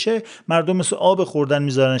انگیزه بشه، مردم مثل آب خوردن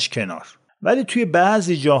میذارنش کنار. ولی توی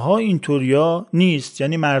بعضی جاها اینطوریا نیست،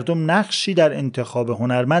 یعنی مردم نقشی در انتخاب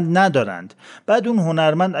هنرمند ندارند. بعد اون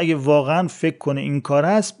هنرمند اگه واقعا فکر کنه این کار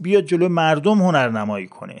هست، بیاد جلوی مردم هنرنمایی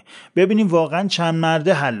کنه، ببینیم واقعا چند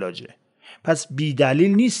مرده حلاجه. پس بی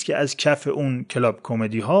دلیل نیست که از کف اون کلاب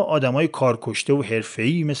کمدی ها آدمای کارکشته و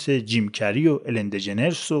حرفه‌ای مثل جیم کری و الن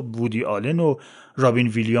دجنرس و وودی آلن و رابین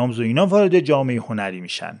ویلیامز و اینا وارد جامعه هنری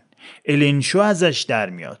میشن. الن شو ازش در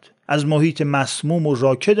میاد. از محیط مسموم و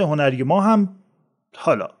راکد هنری ما هم.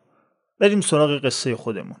 حالا بریم سراغ قصه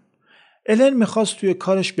خودمون. الن میخواست توی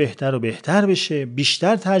کارش بهتر و بهتر بشه،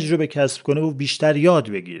 بیشتر تجربه کسب کنه و بیشتر یاد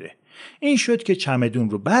بگیره. این شد که چمدون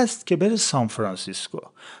رو بست که بره سان فرانسیسکو.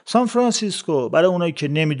 سان فرانسیسکو برای اونایی که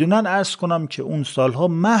نمیدونن عرض کنم که اون سالها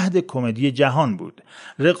مهد کمدی جهان بود.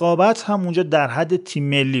 رقابت هم اونجا در حد تیم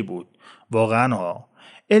ملی بود. واقعا ها.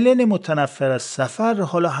 الن متنفر از سفر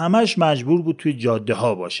حالا همش مجبور بود توی جاده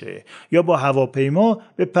ها باشه یا با هواپیما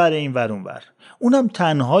به پر این ور اون ور. اونم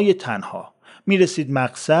تنها. میرسید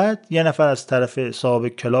مقصد، یه نفر از طرف صاحب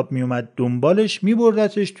کلاب میومد دنبالش،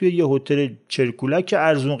 میبردتش توی یه هتل چرکولک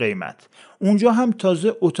ارزون قیمت. اونجا هم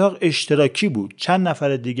تازه اتاق اشتراکی بود، چند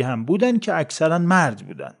نفر دیگه هم بودن که اکثرا مرد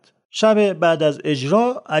بودند. شب بعد از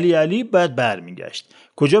اجرا علی بعد برمیگشت.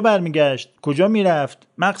 کجا برمیگشت؟ کجا میرفت؟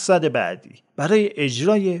 مقصد بعدی، برای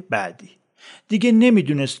اجرای بعدی. دیگه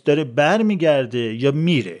نمیدونست داره برمیگرده یا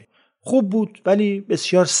میره. خوب بود ولی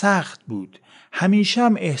بسیار سخت بود. همیشه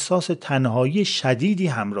هم احساس تنهایی شدیدی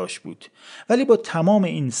همراهش بود، ولی با تمام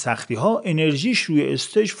این سختی ها انرژیش روی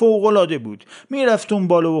استیج فوق‌العاده بود. میرفت اون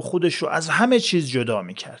بالا و خودش رو از همه چیز جدا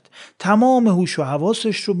میکرد. تمام هوش و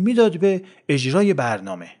حواسش رو میداد به اجرای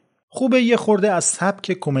برنامه. خوبه یه خورده از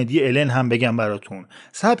سبک کمدی الن هم بگم براتون،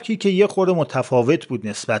 سبکی که یه خورده متفاوت بود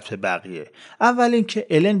نسبت به بقیه. اول اینکه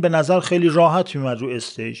الن به نظر خیلی راحت میومد رو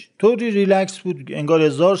استیج، طوری ریلکس بود انگار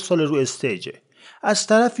 1000 سال رو استیجه. از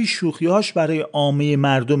طرفی شوخی‌هاش برای عامه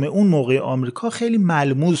مردم اون موقع آمریکا خیلی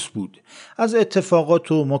ملموس بود. از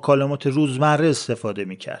اتفاقات و مکالمات روزمره استفاده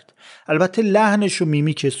میکرد. البته لحنش و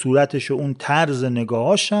میمیک صورتش و اون طرز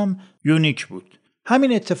نگاهاش هم یونیک بود.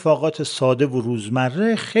 همین اتفاقات ساده و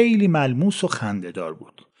روزمره خیلی ملموس و خنده‌دار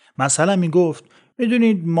بود. مثلا میگفت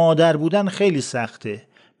میدونید مادر بودن خیلی سخته.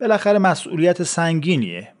 بالاخره مسئولیت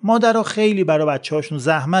سنگینیه. مادرها خیلی برای بچه‌هاشون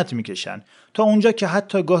زحمت میکشن تا اونجا که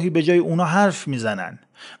حتی گاهی به جای اونا حرف میزنن.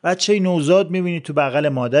 بچه نوزاد میبینی تو بغل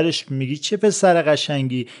مادرش، میگی چه پسر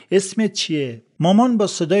قشنگی، اسمت چیه؟ مامان با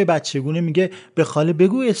صدای بچگونه میگه به خاله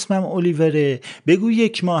بگو اسمم الیوره، بگو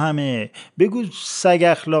 1 ماهمه، بگو سگ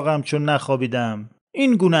اخلاقم چون نخوابیدم.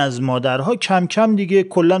 این گونه از مادرها کم کم دیگه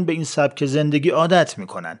کلن به این سبک زندگی عادت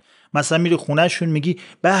میکنن. مثلا میری خونهشون میگی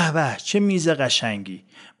به به چه میز قشنگی،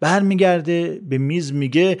 برمیگرده به میز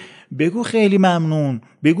میگه بگو خیلی ممنون،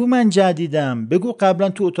 بگو من جدیدم، بگو قبلا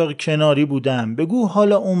تو اتاق کناری بودم، بگو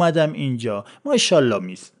حالا اومدم اینجا، ماشاءالله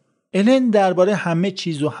میز. الن درباره همه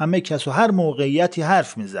چیز و همه کس و هر موقعیتی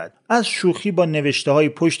حرف میزد. از شوخی با نوشته های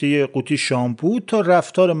پشت یه قوطی شامپو تا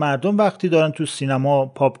رفتار مردم وقتی دارن تو سینما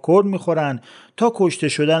پاپ کورن میخورن تا کشته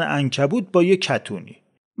شدن عنکبوت با یه کتونی.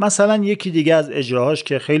 مثلا یکی دیگه از اجراهاش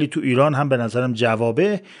که خیلی تو ایران هم به نظرم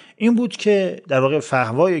جوابه این بود که در واقع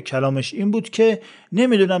فحوای کلامش این بود که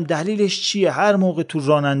نمیدونم دلیلش چیه، هر موقع تو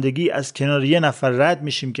رانندگی از کنار یه نفر رد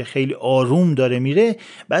میشیم که خیلی آروم داره میره،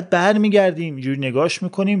 بعد برمیگردیم اینجوری نگاش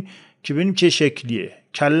میکنیم که ببینیم چه شکلیه،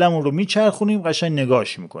 کلمون رو میچرخونیم قشنگ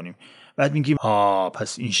نگاش میکنیم، بعد میگیم ها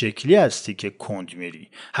پس این شکلی هستی که کند میری،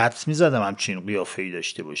 حدس میزدم همچین قیافه‌ای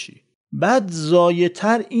داشته باشی. بعد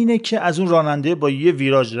زایتر اینه که از اون راننده با یه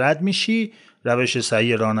ویراژ رد میشی، روش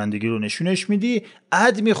صحیح رانندگی رو نشونش میدی،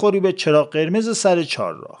 عد میخوری به چراغ قرمز سر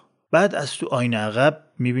چهارراه. بعد از تو آینه عقب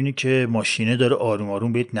میبینی که ماشینه داره آروم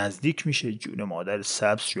آروم بهت نزدیک میشه. جون مادر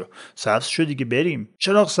سبز شو دیگه بریم.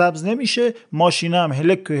 چراغ سبز نمیشه، ماشینه هم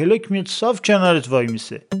هلک میاد صاف کنارت وای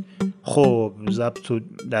میسه. خب ضبط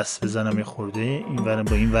دست بزنم یه خورده این ورم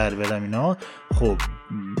با این ور برم اینا. خب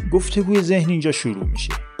گفتگوی ذهن اینجا شروع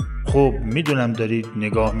میشه. خب میدونم داری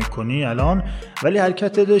نگاه میکنی الان، ولی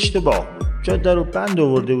حرکتت اشتباه بود، جاده رو بند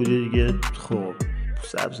آورده بودی دیگه. خب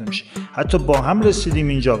سبز نمیشه، حتی با هم رسیدیم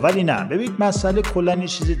اینجا، ولی نه ببین مسئله کلا یه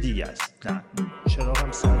چیز دیگه است. نه چراغ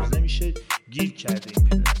هم سبز نمیشه، گیر کرده این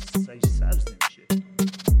پدر سبز نمیشه.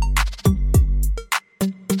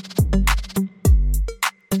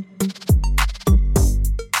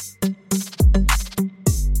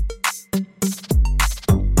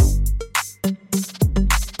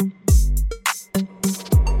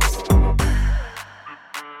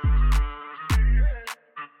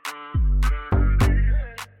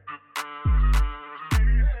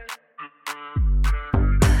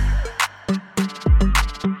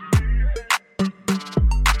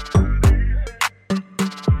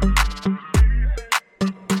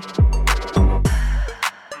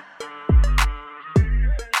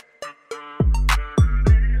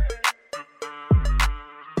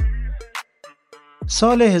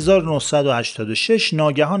 سال 1986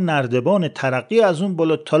 ناگهان نردبان ترقی از اون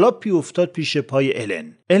بالا تالاپی افتاد پیش پای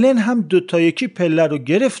الن. الن هم 2 تا 1 پله رو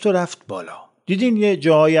گرفت و رفت بالا. دیدین یه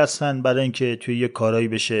جاهایی هستن برای اینکه توی یه کارایی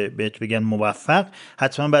بشه بهت بگن موفق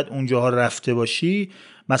حتما باید اونجاها رفته باشی.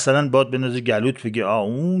 مثلا باید بنازی گلوت بگی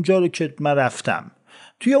اونجا رو که من رفتم.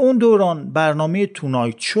 توی اون دوران برنامه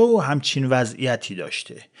تونایت شو همچین وضعیتی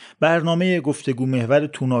داشته. برنامه گفتگو محور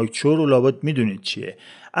تونایت شو رو لابد میدونید چیه.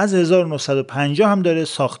 از 1950 هم داره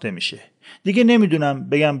ساخته میشه. دیگه نمیدونم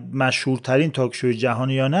بگم مشهورترین تاک شو جهان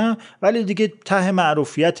یا نه، ولی دیگه ته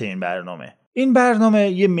معروفیت این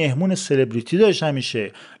برنامه یه مهمون سلبریتی داشت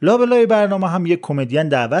همیشه. لابلای برنامه هم یه کمدین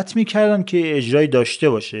دعوت میکردن که اجرایی داشته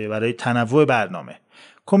باشه برای تنوع برنامه.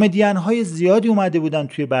 کمدین های زیادی اومده بودن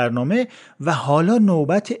توی برنامه و حالا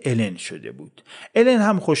نوبت الن شده بود. الن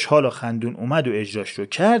هم خوشحال و خندون اومد و اجراش رو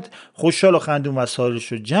کرد. خوشحال و خندون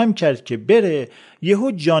وسایلش رو جمع کرد که بره.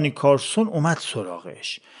 یهو جانی کارسون اومد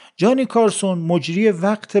سراغش. جانی کارسون مجری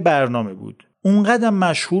وقت برنامه بود. اونقدر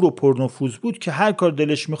مشهور و پرنفوذ بود که هر کار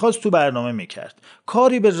دلش میخواست تو برنامه میکرد.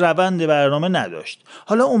 کاری به روند برنامه نداشت.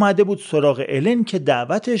 حالا اومده بود سراغ الن که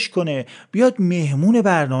دعوتش کنه بیاد مهمون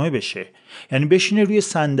برنامه بشه. یعنی بشینه روی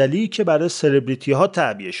صندلی که برای سلبریتی ها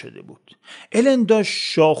تعبیه شده بود. الن داشت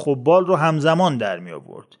شاخ و بال رو همزمان در می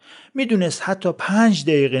آورد. میدونست حتی 5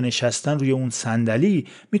 دقیقه نشستن روی اون صندلی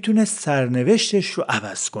میتونست سرنوشتش رو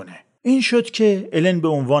عوض کنه. این شد که الن به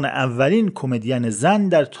عنوان اولین کمدین زن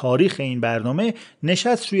در تاریخ این برنامه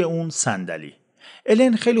نشست روی اون صندلی.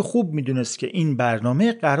 الن خیلی خوب میدونست که این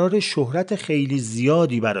برنامه قرار شهرت خیلی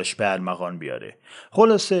زیادی براش به ارمغان بیاره.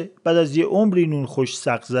 خلاصه بعد از یه عمری نون خوش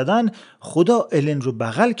سق زدن خدا الن رو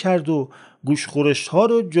بغل کرد و گوش خورشت ها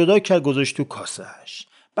رو جدا کرد گذاشت تو کاسهش.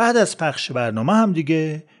 بعد از پخش برنامه هم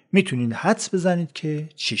دیگه میتونید حدس بزنید که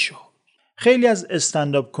چی شد. خیلی از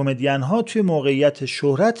استنداپ کمدین ها توی موقعیت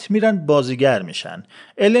شهرت میرن بازیگر میشن.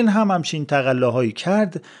 الن هم همچین تقلاهایی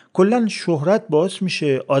کرد. کلن شهرت باعث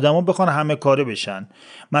میشه آدما بخوان همه کاره بشن.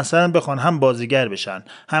 مثلا بخوان هم بازیگر بشن،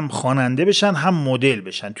 هم خواننده بشن، هم مدل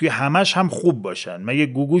بشن. توی همش هم خوب باشن. مگه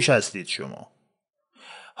گوگوش هستید شما؟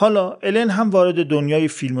 حالا الن هم وارد دنیای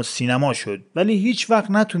فیلم و سینما شد، ولی هیچ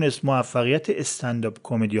وقت نتونست موفقیت استنداپ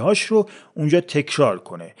کمدی هاش رو اونجا تکرار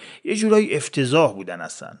کنه. یه جورایی افتضاح بودن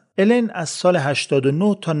اصلا. الن از سال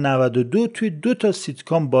 89 تا 92 توی 2 تا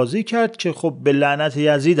سیتکام بازی کرد که خب به لعنت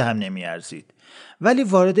یزید هم نمیارزید. ولی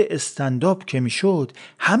وارد استنداپ که میشد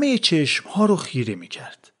همه چشم ها رو خیره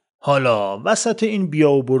میکرد. حالا وسط این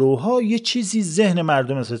بیا و بروها یه چیزی ذهن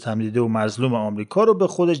مردم ستمدیده و مظلوم آمریکا رو به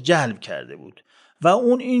خودش جلب کرده بود. و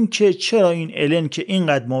اون این که چرا این الن که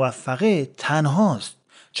اینقدر موفقه تنهاست؟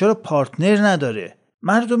 چرا پارتنر نداره؟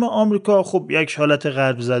 مردم آمریکا خب یک حالت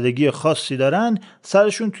غرب زدگی خاصی دارن،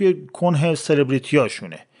 سرشون توی کنه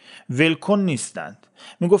سلبریتیاشونه، ولکن نیستند.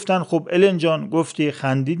 میگفتن خب الن جان گفتی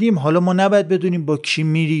خندیدیم، حالا ما نباید بدونیم با کی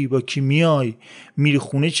میری، با کی میای، میری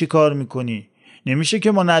خونه چی کار میکنی؟ نمیشه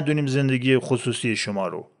که ما ندونیم زندگی خصوصی شما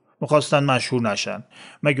رو. میخواستن مشهور نشن.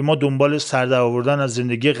 مگه ما دنبال سر در آوردن از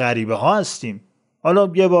زندگی غریبه ها هستیم؟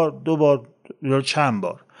 حالا یه بار 2 بار یا چند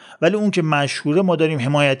بار، ولی اون که مشهوره ما داریم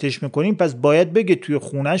حمایتش میکنیم، پس باید بگه توی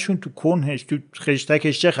خونهشون، تو کنهش، تو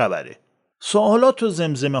خشتکش چه خبره. سوالات و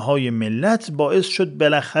زمزمه های ملت باعث شد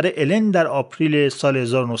بالاخره الن در آپریل سال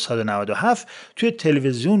 1997 توی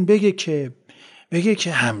تلویزیون بگه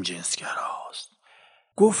که همجنسگراست.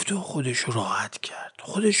 گفت و خودشو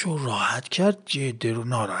راحت کرد، جده رو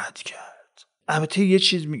ناراحت کرد. البته یه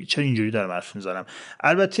چیز چرا اینجوری دارم حرف میزنم؟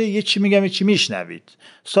 البته یه چی میگم، یه چی میشنوید.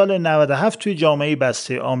 سال 97 توی جامعه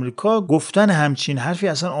بسته آمریکا گفتن همچین حرفی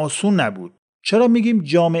اصلا آسون نبود. چرا میگیم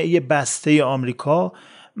جامعه بسته آمریکا؟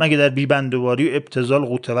 مگه در بیبندوباری و ابتذال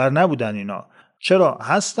قوطه‌ور نبودن اینا؟ چرا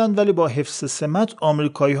هستن، ولی با حفظ سمت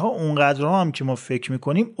آمریکایی ها اونقدر هم که ما فکر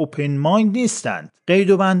میکنیم اوپن مایند نیستند. قید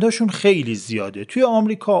و بنداشون خیلی زیاده. توی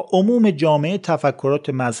آمریکا عموم جامعه تفکرات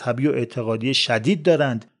مذهبی و اعتقادی شدید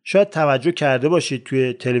دارند. شاید توجه کرده باشید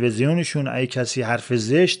توی تلویزیونشون اگه کسی حرف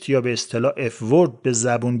زشت یا به اصطلاح اف ورد به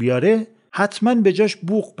زبون بیاره حتما به جاش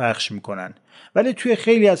بوق پخش میکنن. ولی توی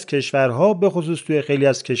خیلی از کشورها، به خصوص توی خیلی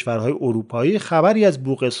از کشورهای اروپایی، خبری از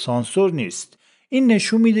بوق سانسور نیست. این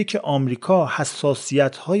نشون میده که آمریکا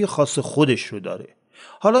حساسیت‌های خاص خودش رو داره.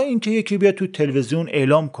 حالا اینکه یکی بیاد تو تلویزیون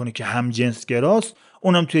اعلام کنه که همجنسگراست،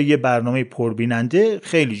 اونم توی یه برنامه پربیننده،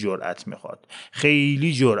 خیلی جرأت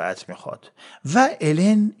میخواد. و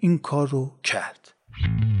الن این کار رو کرد.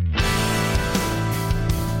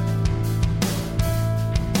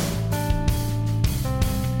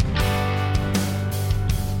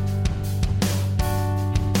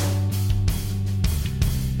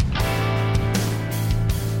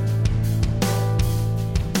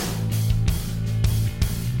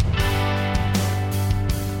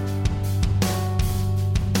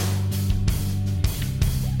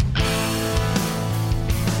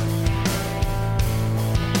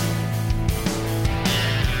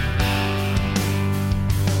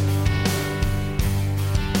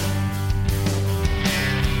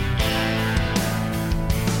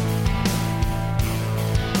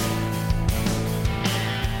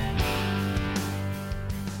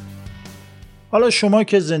 حالا شما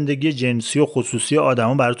که زندگی جنسی و خصوصی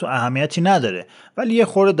آدما براتون اهمیتی نداره، ولی یه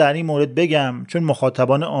خورده در این مورد بگم چون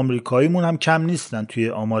مخاطبان آمریکاییمون هم کم نیستن توی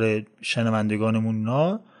آمار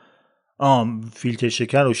شنوندگانمون. فیلتر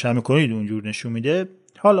شکر روشن می‌کنید اونجور نشون میده.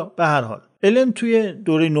 حالا به هر حال الن توی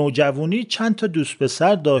دوره نوجوانی چند تا دوست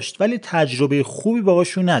پسر داشت ولی تجربه خوبی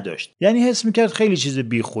باهاشون نداشت. یعنی حس میکرد خیلی چیز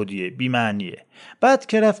بیخودیه، بی‌معنیه. بعد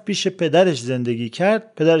که رفت پیش پدرش زندگی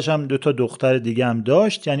کرد، پدرش هم 2 تا دختر دیگه هم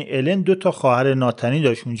داشت، یعنی الن 2 تا خواهر ناتنی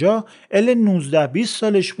داشت اونجا. الن 19-20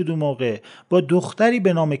 سالش بود اون موقع، با دختری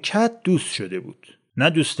به نام کت دوست شده بود. نه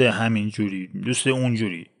دوست همینجوری، دوست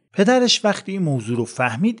اونجوری. پدرش وقتی این موضوع رو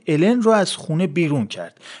فهمید الن رو از خونه بیرون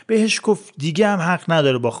کرد. بهش گفت دیگه هم حق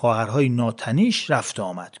نداره با خواهرهای ناتنیش رفت و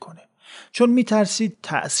آمد کنه، چون میترسید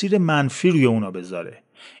تأثیر منفی روی اونا بذاره.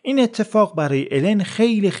 این اتفاق برای الن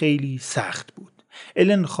خیلی خیلی سخت بود.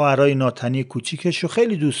 الن خواهرای ناتنی کوچیکش رو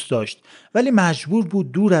خیلی دوست داشت ولی مجبور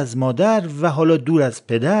بود دور از مادر و حالا دور از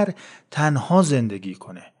پدر تنها زندگی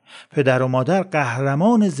کنه. پدر و مادر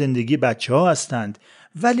قهرمان زندگی بچه‌ها هستند،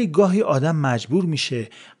 ولی گاهی آدم مجبور میشه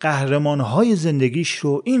قهرمانهای زندگیش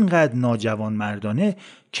رو اینقدر ناجوان مردانه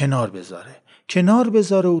کنار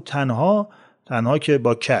بذاره و تنها که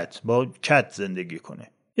با کت زندگی کنه.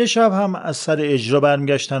 یه شب هم از سر اجرا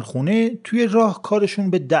برمیگشتن خونه، توی راه کارشون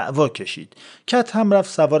به دعوا کشید. کت هم رفت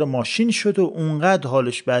سوار ماشین شد و اونقدر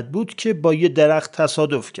حالش بد بود که با یه درخت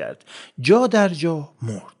تصادف کرد، جا در جا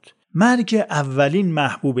مرد. مرگ اولین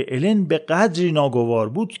محبوب الن به قدری ناگوار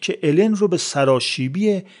بود که الن رو به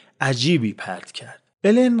سراشیبی عجیبی پرت کرد.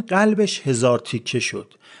 الن قلبش 1000 تیکه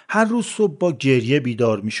شد. هر روز صبح با گریه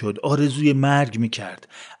بیدار می شد، آرزوی مرگ می کرد.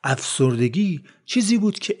 افسردگی چیزی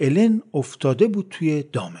بود که الن افتاده بود توی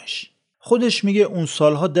دامش. خودش میگه اون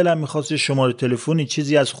سالها دلم میخواست شماره تلفنی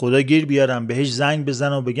چیزی از خدا گیر بیارم، بهش زنگ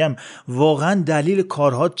بزنم و بگم واقعا دلیل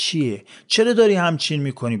کارهات چیه؟ چرا داری همچین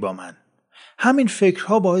میکنی با من؟ همین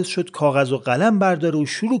فکرها باعث شد کاغذ و قلم برداره و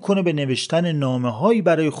شروع کنه به نوشتن نامه‌هایی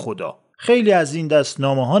برای خدا. خیلی از این دست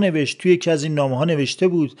نامه‌ها نوشت. توی یکی از این نامه‌ها نوشته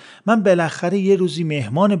بود من بالاخره یه روزی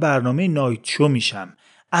مهمان برنامه نایت شو میشم.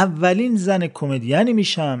 اولین زن کمدیانی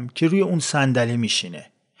میشم که روی اون صندلی میشینه.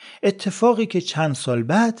 اتفاقی که چند سال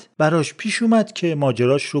بعد براش پیش اومد که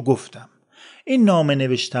ماجراش رو گفتم. این نامه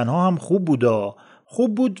نوشتن‌ها هم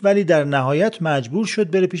خوب بود ولی در نهایت مجبور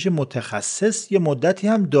شد بره پیش متخصص، یه مدتی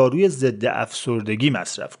هم داروی ضد افسردگی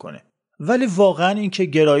مصرف کنه. ولی واقعا این که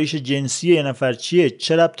گرایش جنسی یه نفر چیه،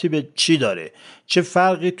 چه ربطی به چی داره، چه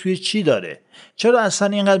فرقی توی چی داره، چرا اصلا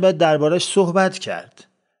اینقدر باید دربارش صحبت کرد؟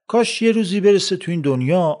 کاش یه روزی برسه تو این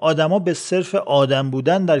دنیا آدما به صرف آدم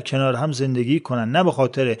بودن در کنار هم زندگی کنن، نه به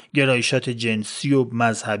خاطر گرایشات جنسی و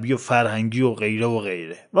مذهبی و فرهنگی و غیره و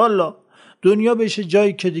غیره. والا دنیا بشه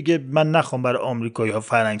جایی که دیگه من نخوام برای آمریکایی‌ها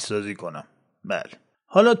فرهنگ سازی کنم. بله.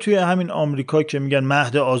 حالا توی همین آمریکا که میگن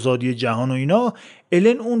مهد آزادی جهان و اینا،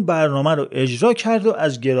 الن اون برنامه رو اجرا کرد و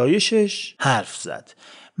از گرایشش حرف زد.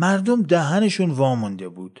 مردم دهنشون وامونده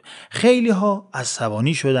بود. خیلی ها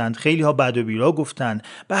عصبانی شدند، خیلی ها بد و بیرا گفتند،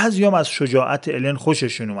 بعضی هم از شجاعت الن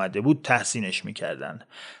خوششون اومده بود، تحسینش میکردند.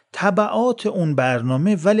 تبعات اون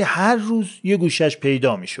برنامه ولی هر روز یه گوشش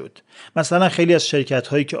پیدا میشد. مثلا خیلی از شرکت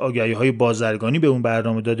هایی که آگهی‌های بازرگانی به اون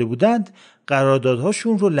برنامه داده بودند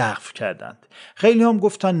قراردادهاشون رو لغو کردند. خیلی هم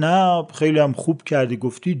گفتن نه، خیلی هم خوب کردی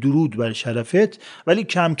گفتی، درود بر شرفت. ولی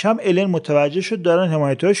کم کم الن متوجه شد دارن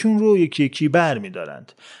حمایتاشون رو یکی یکی بر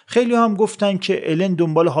میدارند. خیلی هم گفتن که الن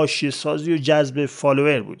دنبال حاشیه سازی و جذب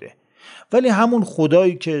فالوور بوده. ولی همون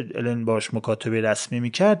خدایی که الن باش مکاتبه رسمی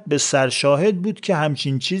میکرد به سرشاهد بود که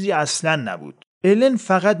همچین چیزی اصلا نبود. الن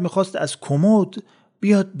فقط میخواست از کمد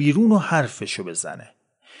بیاد بیرون و حرفشو بزنه.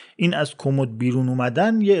 این از کمد بیرون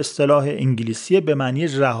اومدن یه اصطلاح انگلیسیه به معنی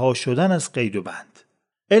رها شدن از قید و بند.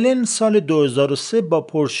 الن سال 2003 با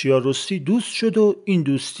پورشیا روسی دوست شد و این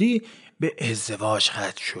دوستی به ازدواج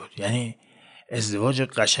ختم شد. یعنی ازدواج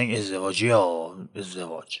قشنگ،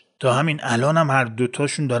 ازدواج. تا همین الان هم هر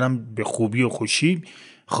دوتاشون دارن به خوبی و خوشی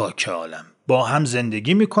خاک عالم با هم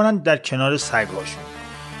زندگی میکنن در کنار سگ‌هاشون.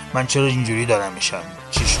 من چرا اینجوری دارم میشم؟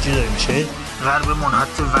 چی داره میشه؟ غرب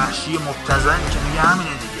منحط وحشی مبتذل که میگه همینه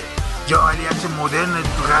دیگه. جاهلیت مدرن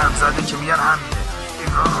غرب زده که میگن همینه.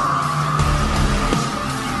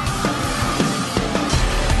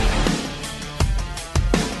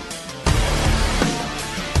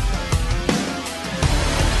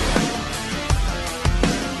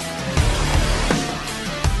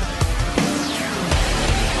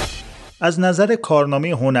 از نظر کارنامه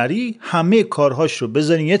هنری همه کارهاش رو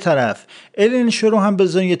بذارین یه طرف، الن شو رو هم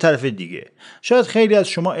بذارین یه طرف دیگه. شاید خیلی از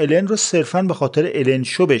شما الن رو صرفاً به خاطر الن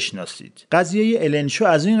شو بشناسید. قضیه الن شو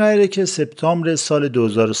از این قراره که سپتامبر سال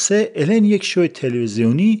 2003 الن یک شو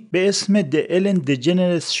تلویزیونی به اسم د الن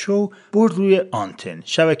دجنرس شو برد روی آنتن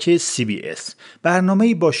شبکه CBS.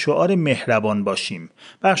 برنامه‌ای با شعار مهربان باشیم.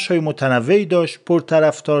 بخش‌های متنوعی داشت،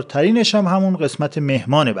 پرطرفدارترینش هم همون قسمت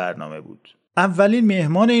مهمان برنامه بود. اولین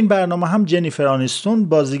مهمان این برنامه هم جنیفر آنیستون،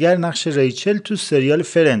 بازیگر نقش ریچل تو سریال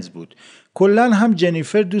فرندز بود. کلاً هم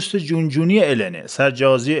جنیفر دوست جونجونی النه،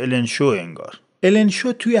 سرجازی الن شو انگار. الن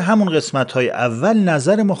شو توی همون قسمت‌های اول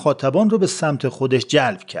نظر مخاطبان رو به سمت خودش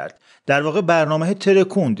جلب کرد. در واقع برنامه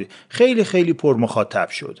ترکوند، خیلی پر مخاطب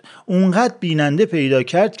شد. اونقدر بیننده پیدا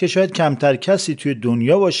کرد که شاید کمتر کسی توی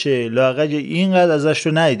دنیا باشه لااقل اینقدر ازش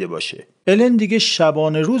رو ندیده باشه. الن دیگه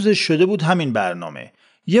شبانه روزش شده بود همین برنامه.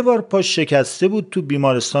 یه بار پاش شکسته بود، تو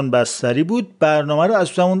بیمارستان بستری بود، برنامه رو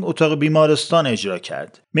از اون اتاق بیمارستان اجرا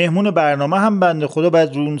کرد. مهمون برنامه هم بنده خدا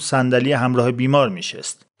بعد رو اون صندلی همراه بیمار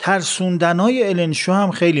میشست. ترسوندنای الن شو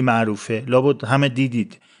هم خیلی معروفه، لابد همه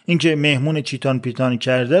دیدید. اینکه مهمون چیتان پیتان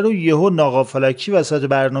کرده رو یهو ناغافلکی وسط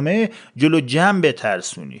برنامه جلو جمع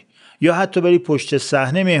بترسونی، یا حتی بری پشت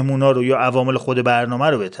صحنه مهمونا رو یا عوامل خود برنامه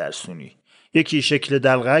رو بترسونی. یکی شکل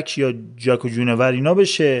دلغک یا جاک و جونور اینا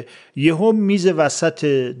بشه، یهو میز وسط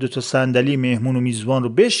دوتا صندلی مهمون و میزبان رو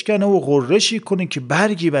بشکنه و غرشی کنه که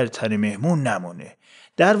برگی بر تن مهمون نمونه.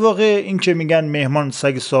 در واقع این که میگن مهمان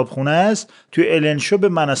سگ صابخونه است، توی الن شو به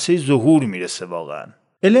منصه ظهور میرسه واقعا.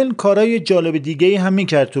 الن کارای جالب دیگه هم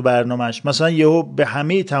میکرد تو برنامهش. مثلا یهو به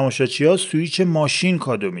همه تماشاچی‌ها سویچ ماشین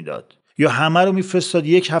کادو میداد، یا همه رو میفرستاد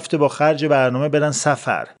یک هفته با خرج برنامه برن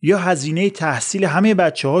سفر، یا هزینه تحصیل همه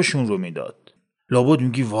بچه‌هاشون رو میداد. لابد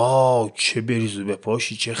میگی واو چه بریزو به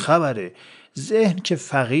پاشی، چه خبره؟ ذهن که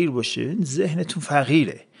فقیر باشه، ذهنتون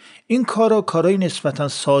فقیره. این کارای نسبتا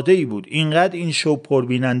ساده ای بود. اینقدر این شو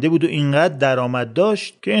پربیننده بود و اینقدر درآمد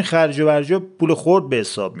داشت که این خرج و برجا پول خورد به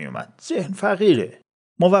حساب میومد. ذهن فقیره.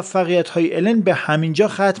 موفقیت‌های الن به همینجا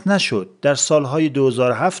ختم نشد. در سالهای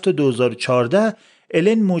 2007 تا 2014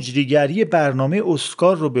 الن مجریگری برنامه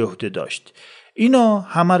اسکار رو به عهده داشت. اینا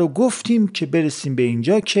همه رو گفتیم که برسیم به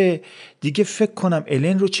اینجا که دیگه فکر کنم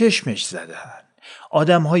الن رو چشمش زدن.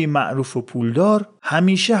 آدم‌های معروف و پولدار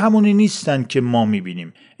همیشه همونی نیستن که ما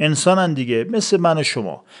می‌بینیم. انسانن دیگه، مثل من و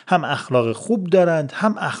شما. هم اخلاق خوب دارند،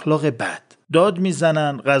 هم اخلاق بد. داد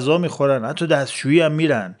میزنن، غذا میخورن، حتی دستشویی هم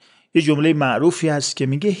میرن. یه جمله معروفی هست که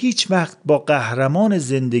میگه هیچ وقت با قهرمان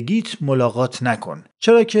زندگیت ملاقات نکن،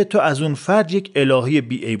 چرا که تو از اون فرد یک الهه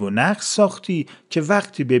بی‌عیب و نقص ساختی که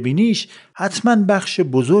وقتی ببینیش حتما بخش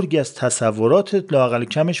بزرگی از تصوراتت لااقل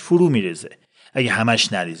کمش فرو میریزه، اگه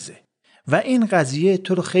همش نریزه. و این قضیه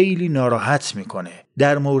تو رو خیلی ناراحت میکنه.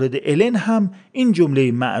 در مورد الن هم این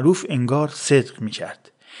جمله معروف انگار صدق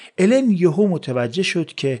میکرد. الن یهو متوجه شد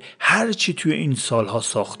که هر چی توی این سالها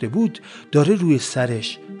ساخته بود داره روی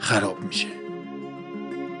سرش خراب میشه.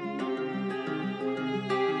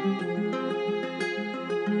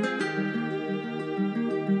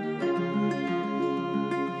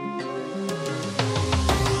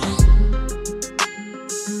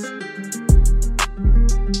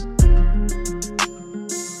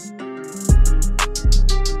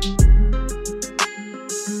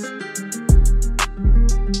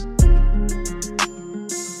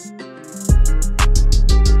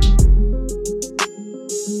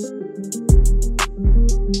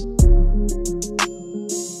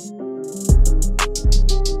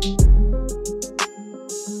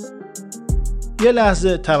 یه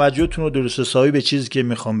لحظه توجهتون رو درست حسابی به چیزی که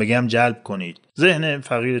میخوام بگم جلب کنید. ذهن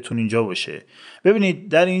فقیرتون اینجا باشه. ببینید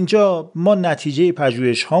در اینجا ما نتیجه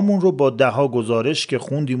پژوهش هامون رو با دهها گزارش که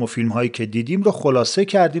خوندیم و فیلم هایی که دیدیم رو خلاصه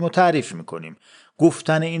کردیم و تعریف میکنیم.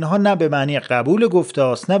 گفتن اینها نه به معنی قبول گفته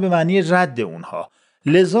هاست نه به معنی رد اونها.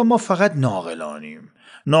 لذا ما فقط ناقلانیم.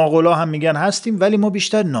 ناقلا هم میگن هستیم ولی ما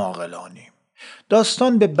بیشتر ناقلانیم.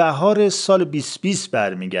 داستان به بهار سال 2020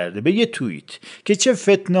 برمیگرده، به یه توییت که چه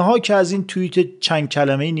فتنه ها که از این توییت چند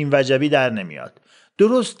کلمه نیم وجبی در نمیاد.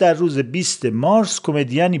 درست در روز 20 مارس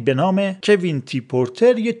کمدیانی به نام کوین تی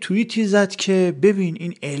پورتر یه توییتی زد که ببین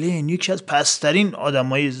این الن یکی از پسترین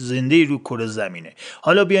آدمای زنده رو کره زمینه.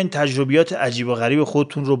 حالا بیاین تجربیات عجیب و غریب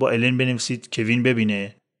خودتون رو با الن بنویسید کوین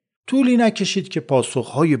ببینه. طولی نکشید که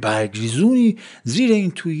پاسخهای برگریزونی زیر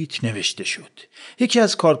این توییت نوشته شد. یکی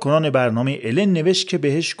از کارکنان برنامه الن نوشت که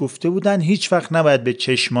بهش گفته بودن هیچ وقت نباید به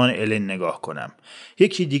چشمان الن نگاه کنم.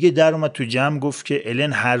 یکی دیگه در اومد تو جمع گفت که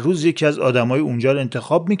الن هر روز یکی از آدمای اونجا رو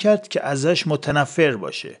انتخاب میکرد که ازش متنفر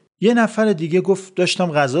باشه. یه نفر دیگه گفت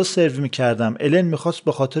داشتم غذا سرو می‌کردم، الن می‌خواست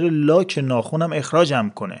به خاطر لاک ناخنم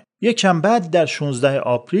اخراجم کنه. یکم بعد در 16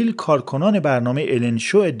 آپریل کارکنان برنامه الن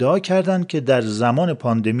شو ادعا کردند که در زمان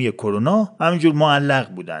پاندمی کرونا همینجور معلق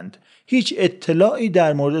بودند. هیچ اطلاعی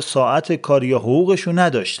در مورد ساعت کار یا حقوقشون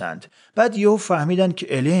نداشتند. بعد یهو فهمیدن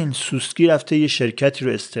که الن سوسکی رفته یه شرکتی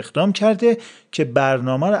رو استخدام کرده که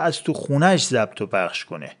برنامه رو از تو خونه‌اش ضبط و پخش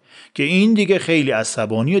کنه که این دیگه خیلی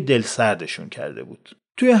عصبانی و دلسردشون کرده بود.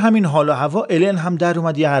 توی همین حال و هوا الن هم در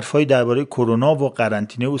اومد یه حرفایی درباره کرونا و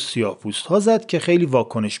قرنطینه و سیاه‌پوست‌ها زد که خیلی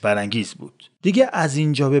واکنش برانگیز بود. دیگه از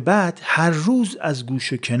اینجا به بعد هر روز از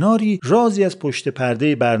گوش و کناری رازی از پشت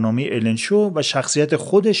پرده برنامه الن شو و شخصیت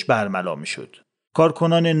خودش برملا می‌شد.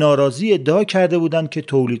 کارکنان ناراضی ادعا کرده بودند که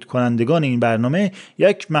تولید کنندگان این برنامه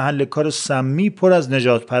یک محل کار سمی پر از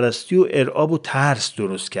نژاد پرستی و ارعاب و ترس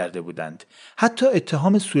درست کرده بودند. حتی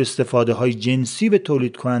اتهام سوء استفاده های جنسی به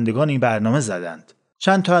تولید کنندگان این برنامه زدند.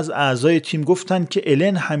 چند تا از اعضای تیم گفتند که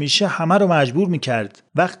الن همیشه همه رو مجبور می‌کرد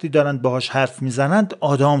وقتی دارند باهاش حرف میزنند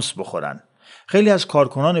آدامس بخورن. خیلی از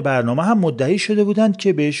کارکنان برنامه هم مدعی شده بودند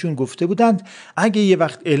که بهشون گفته بودند اگه یه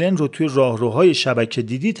وقت الن رو توی راهروهای شبکه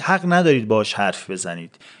دیدید حق ندارید باهاش حرف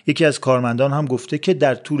بزنید. یکی از کارمندان هم گفته که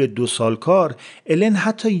در طول 2 سال کار الن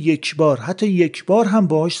حتی یک بار هم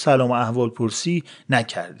باهاش سلام و احوال پرسی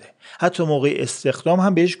نکرده. حتی موقع استخدام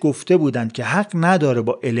هم بهش گفته بودند که حق نداره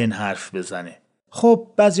با الن حرف بزنه. خب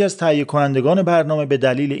بعضی از تهیه کنندگان برنامه به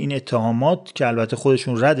دلیل این اتهامات که البته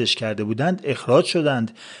خودشون ردش کرده بودند اخراج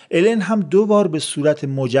شدند. الن هم 2 بار به صورت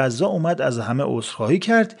مجزا اومد از همه عذرخواهی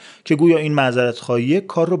کرد که گویا این معذرت‌خواهی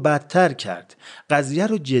کار رو بدتر کرد، قضیه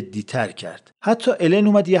رو جدی‌تر کرد. حتی الن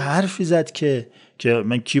اومد یه حرفی زد که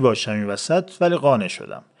من کی باشم این وسط، ولی قانع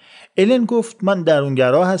شدم. الن گفت من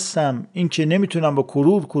درونگرا هستم، این که نمیتونم با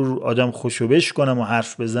کرور آدم خوشوبش کنم و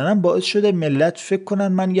حرف بزنم باعث شده ملت فکر کنن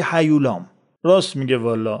من یه هیولام. راست میگه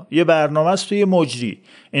والا، یه برنامه است تو یه مجری،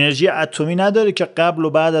 انرژی اتمی نداره که قبل و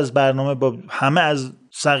بعد از برنامه با همه از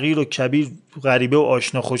صغیر و کبیر غریبه و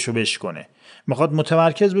آشنا خوشو بش کنه. میخواد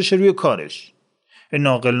متمرکز بشه روی کارش.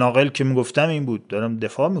 ناقل که میگفتم این بود، دارم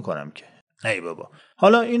دفاع میکنم که ای بابا.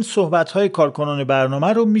 حالا این صحبت‌های کارکنان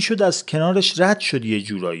برنامه رو میشد از کنارش رد شد یه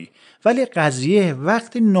جورایی، ولی قضیه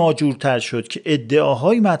وقتی ناجورتر شد که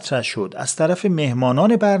ادعاهای مطرح شد از طرف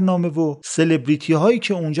مهمانان برنامه و سلبریتی هایی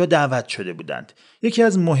که اونجا دعوت شده بودند. یکی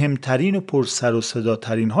از مهمترین و پر سر و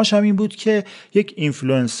صداترین هاش هم این بود که یک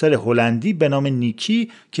اینفلوئنسر هلندی به نام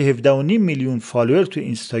نیکی که 17.5 میلیون فالوور تو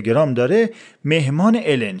اینستاگرام داره مهمان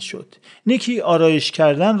الن شد. نیکی آرایش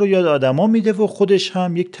کردن رو یاد آدما میده و خودش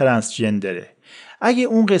هم یک ترنسجندره. اگه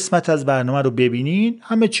اون قسمت از برنامه رو ببینین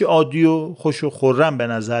همه چی عادی و خوش و خرم به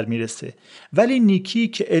نظر میرسه، ولی نیکی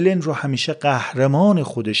که الن رو همیشه قهرمان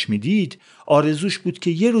خودش میدید آرزوش بود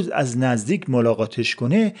که یه روز از نزدیک ملاقاتش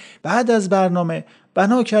کنه. بعد از برنامه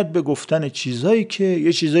بنا کرد به گفتن چیزایی که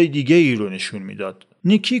یه چیزای دیگه ای رو نشون میداد.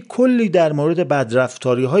 نیکی کلی در مورد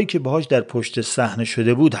بدرفتاری هایی که باهاش در پشت صحنه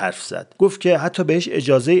شده بود حرف زد. گفت که حتی بهش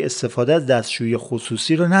اجازه استفاده از دستشویی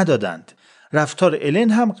خصوصی رو ندادند. رفتار الن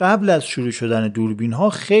هم قبل از شروع شدن دوربین ها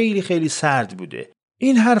خیلی سرد بوده.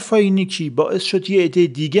 این حرفای نیکی باعث شد یه عده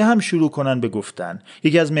دیگه هم شروع کنن به گفتن.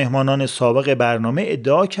 یکی از مهمانان سابق برنامه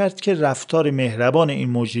ادعا کرد که رفتار مهربان این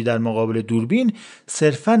مجری در مقابل دوربین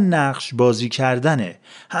صرفاً نقش بازی کردنه.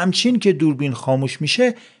 همچین که دوربین خاموش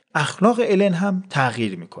میشه اخلاق الن هم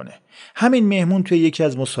تغییر میکنه. همین مهمون توی یکی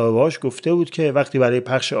از مصاحبه‌هاش گفته بود که وقتی برای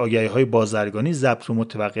پخش آگهی‌های بازرگانی ضبط رو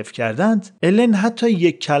متوقف کردند، الن حتی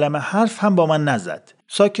یک کلمه حرف هم با من نزد.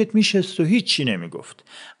 ساکت میشست و هیچی نمیگفت.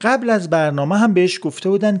 قبل از برنامه هم بهش گفته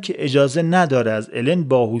بودن که اجازه نداره از الن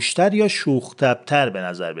باهوشتر یا شوخ‌طبع‌تر به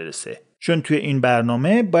نظر برسه، چون توی این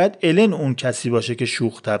برنامه باید الن اون کسی باشه که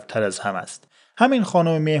شوخ‌طبع‌تر از همه است. همین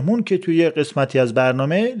خانم مهمون که توی قسمتی از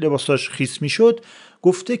برنامه لباساش خیس میشد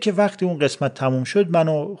گفته که وقتی اون قسمت تموم شد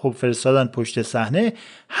منو فرستادن پشت صحنه،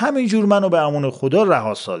 همینجور منو به امان خدا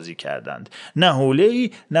رهاسازی کردند. نه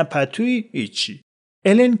حوله‌ای نه پتویی، هیچی.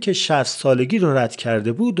 الن که 60 سالگی رو رد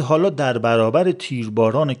کرده بود حالا در برابر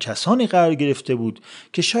تیرباران کسانی قرار گرفته بود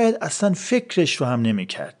که شاید اصلا فکرش رو هم نمی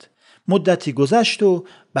کرد. مدتی گذشت و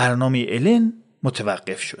برنامه الن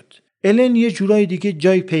متوقف شد. الن یه جورای دیگه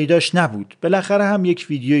جای پیداش نبود. بالاخره هم یک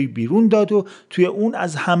ویدیویی بیرون داد و توی اون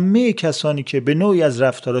از همه کسانی که به نوعی از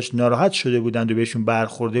رفتاراش ناراحت شده بودند و بهشون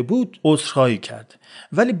برخورده بود عذرخواهی کرد.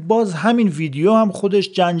 ولی باز همین ویدیو هم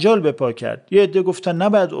خودش جنجال به پا کرد. یه عده گفتن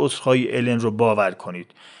نباید عذرخواهی الن رو باور کنید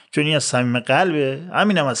چون این از صمیم قلبه،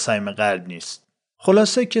 همینم از صمیم قلب نیست.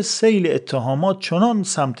 خلاصه که سیل اتهامات چنان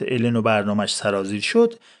سمت الن و برنامه‌اش سرازیر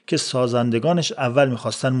شد که سازندگانش اول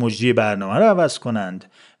می‌خواستن مجری برنامه رو عوض کنند،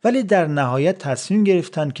 ولی در نهایت تصمیم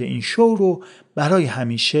گرفتن که این شو رو برای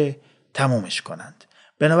همیشه تمومش کنند.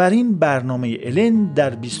 بنابراین برنامه الن در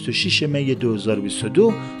 26 می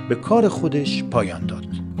 2022 به کار خودش پایان داد.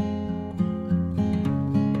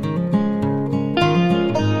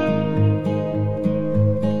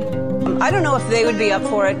 I don't know if they would be up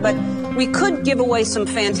for it, but we could give away some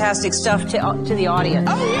fantastic stuff to the audience.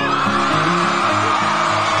 Oh, yeah!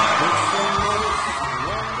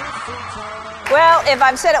 Well, if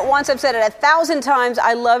I've said it once, I've said it 1,000 times.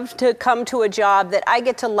 I love to come to a job that I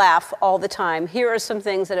get to laugh all the time. Here are some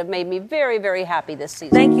things that have made me very, very happy this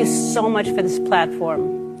season. Thank you so much for this platform.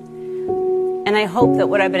 And I hope that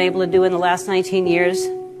what I've been able to do in the last 19 years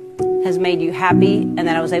has made you happy and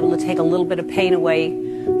that I was able to take a little bit of pain away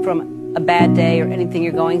from a bad day or anything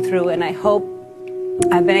you're going through. And I hope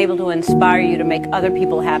I've been able to inspire you to make other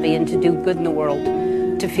people happy and to do good in the world,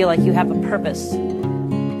 to feel like you have a purpose.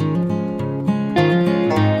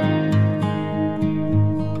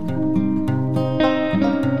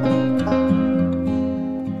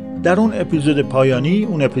 در اون اپیزود پایانی،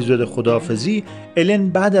 اون اپیزود خداحافظی، الن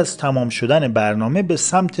بعد از تمام شدن برنامه به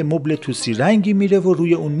سمت مبل توسی رنگی میره و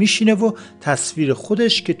روی اون میشینه و تصویر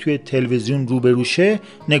خودش که توی تلویزیون روبروشه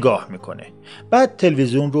نگاه میکنه. بعد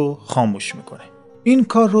تلویزیون رو خاموش میکنه. این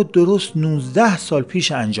کار رو درست 19 سال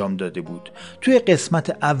پیش انجام داده بود، توی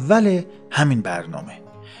قسمت اول همین برنامه.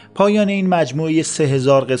 پایان این مجموعه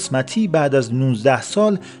 3000 قسمتی بعد از 19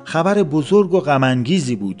 سال خبر بزرگ و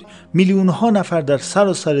غم‌انگیزی بود. میلیون‌ها نفر در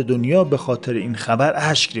سراسر دنیا به خاطر این خبر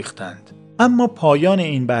اشک ریختند. اما پایان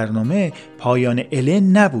این برنامه پایان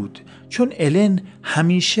الن نبود، چون الن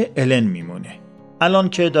همیشه الن میمونه. الان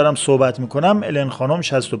که دارم صحبت میکنم الن خانم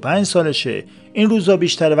 65 سالشه. این روزا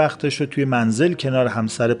بیشتر وقتش رو توی منزل کنار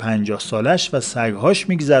همسر 50 سالش و سگهاش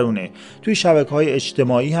میگذرونه. توی شبکه‌های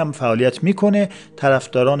اجتماعی هم فعالیت میکنه.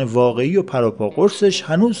 طرفداران واقعی و پروپا قرصش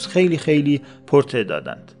هنوز خیلی خیلی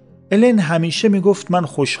پرتعدادند. الن همیشه میگفت من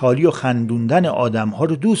خوشحالی و خندوندن آدم‌ها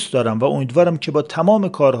رو دوست دارم و امیدوارم که با تمام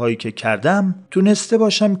کارهایی که کردم تونسته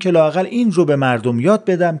باشم که لااقل این رو به مردم یاد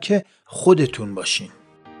بدم که خودتون باشین.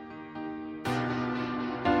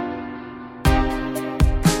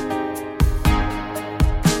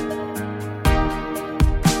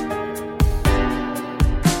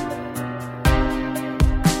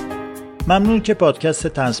 ممنون که پادکست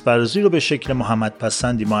طنزپردازی رو به شکل محمد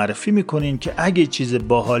پسندی معرفی میکنین که اگه چیز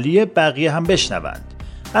باحالیه بقیه هم بشنوند.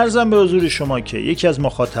 عرضم به حضور شما که یکی از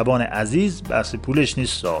مخاطبان عزیز، بحث پولش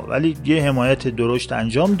نیست ولی یه حمایت درشت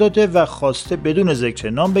انجام داده و خواسته بدون ذکر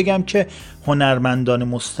نام بگم که هنرمندان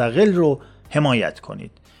مستقل رو حمایت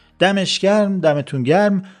کنید. دمش گرم، دمتون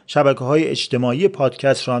گرم. شبکه‌های اجتماعی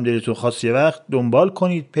پادکست رو هم دلتون خواست یه وقت دنبال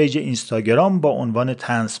کنید. پیج اینستاگرام با عنوان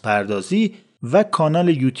طنزپردازی و کانال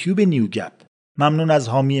یوتیوب نیوگپ. ممنون از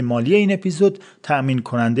حامی مالی این اپیزود، تأمین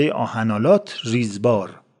کننده آهنالات ریزبار.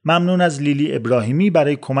 ممنون از لیلی ابراهیمی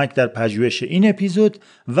برای کمک در پژوهش این اپیزود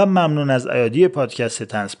و ممنون از ایادی پادکست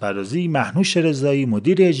طنزپردازی، مهنوش رضایی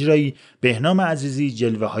مدیر اجرایی، بهنام عزیزی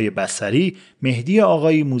جلوه‌های بصری، مهدی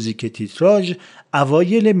آقایی موزیک تیتراژ.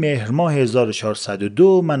 اوایل مهر ماه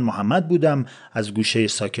 1402 من محمد بودم از گوشه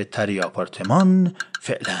ساکت‌تری آپارتمان.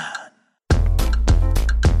 فعلا.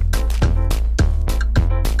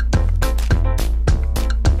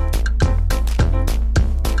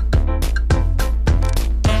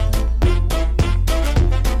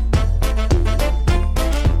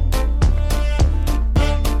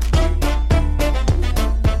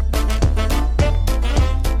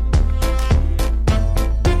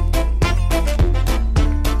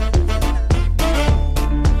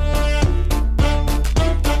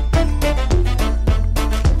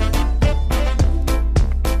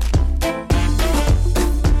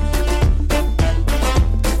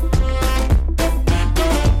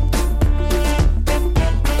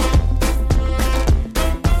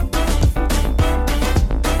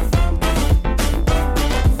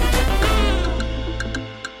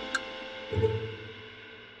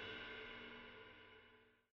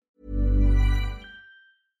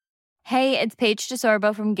 Hey, it's Paige DeSorbo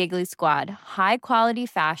from Giggly Squad. High quality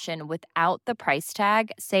fashion without the price tag.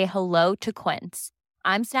 Say hello to Quince.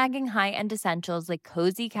 I'm snagging high-end essentials like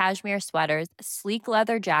cozy cashmere sweaters, sleek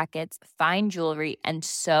leather jackets, fine jewelry, and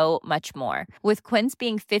so much more. With Quince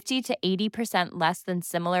being 50 to 80% less than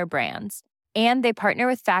similar brands. And they partner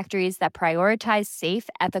with factories that prioritize safe,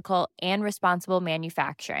 ethical, and responsible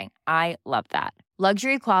manufacturing. I love that.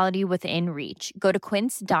 Luxury quality within reach. Go to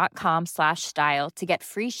quince.com/style to get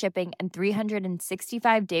free shipping and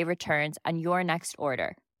 365-day returns on your next order.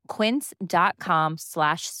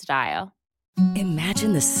 Quince.com/style.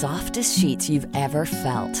 Imagine the softest sheets you've ever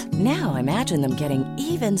felt. Now imagine them getting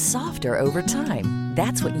even softer over time.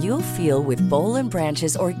 That's what you'll feel with Bowl and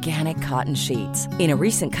Branch's organic cotton sheets. In a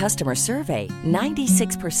recent customer survey,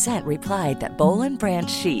 96% replied that Bowl and Branch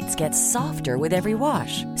sheets get softer with every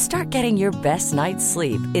wash. Start getting your best night's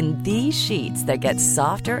sleep in these sheets that get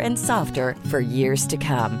softer and softer for years to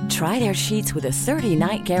come. Try their sheets with a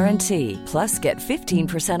 30-night guarantee. Plus, get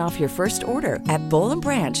 15% off your first order at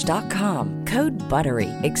bowlandbranch.com. Code BUTTERY.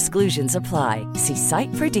 Exclusions apply. See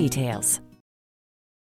site for details.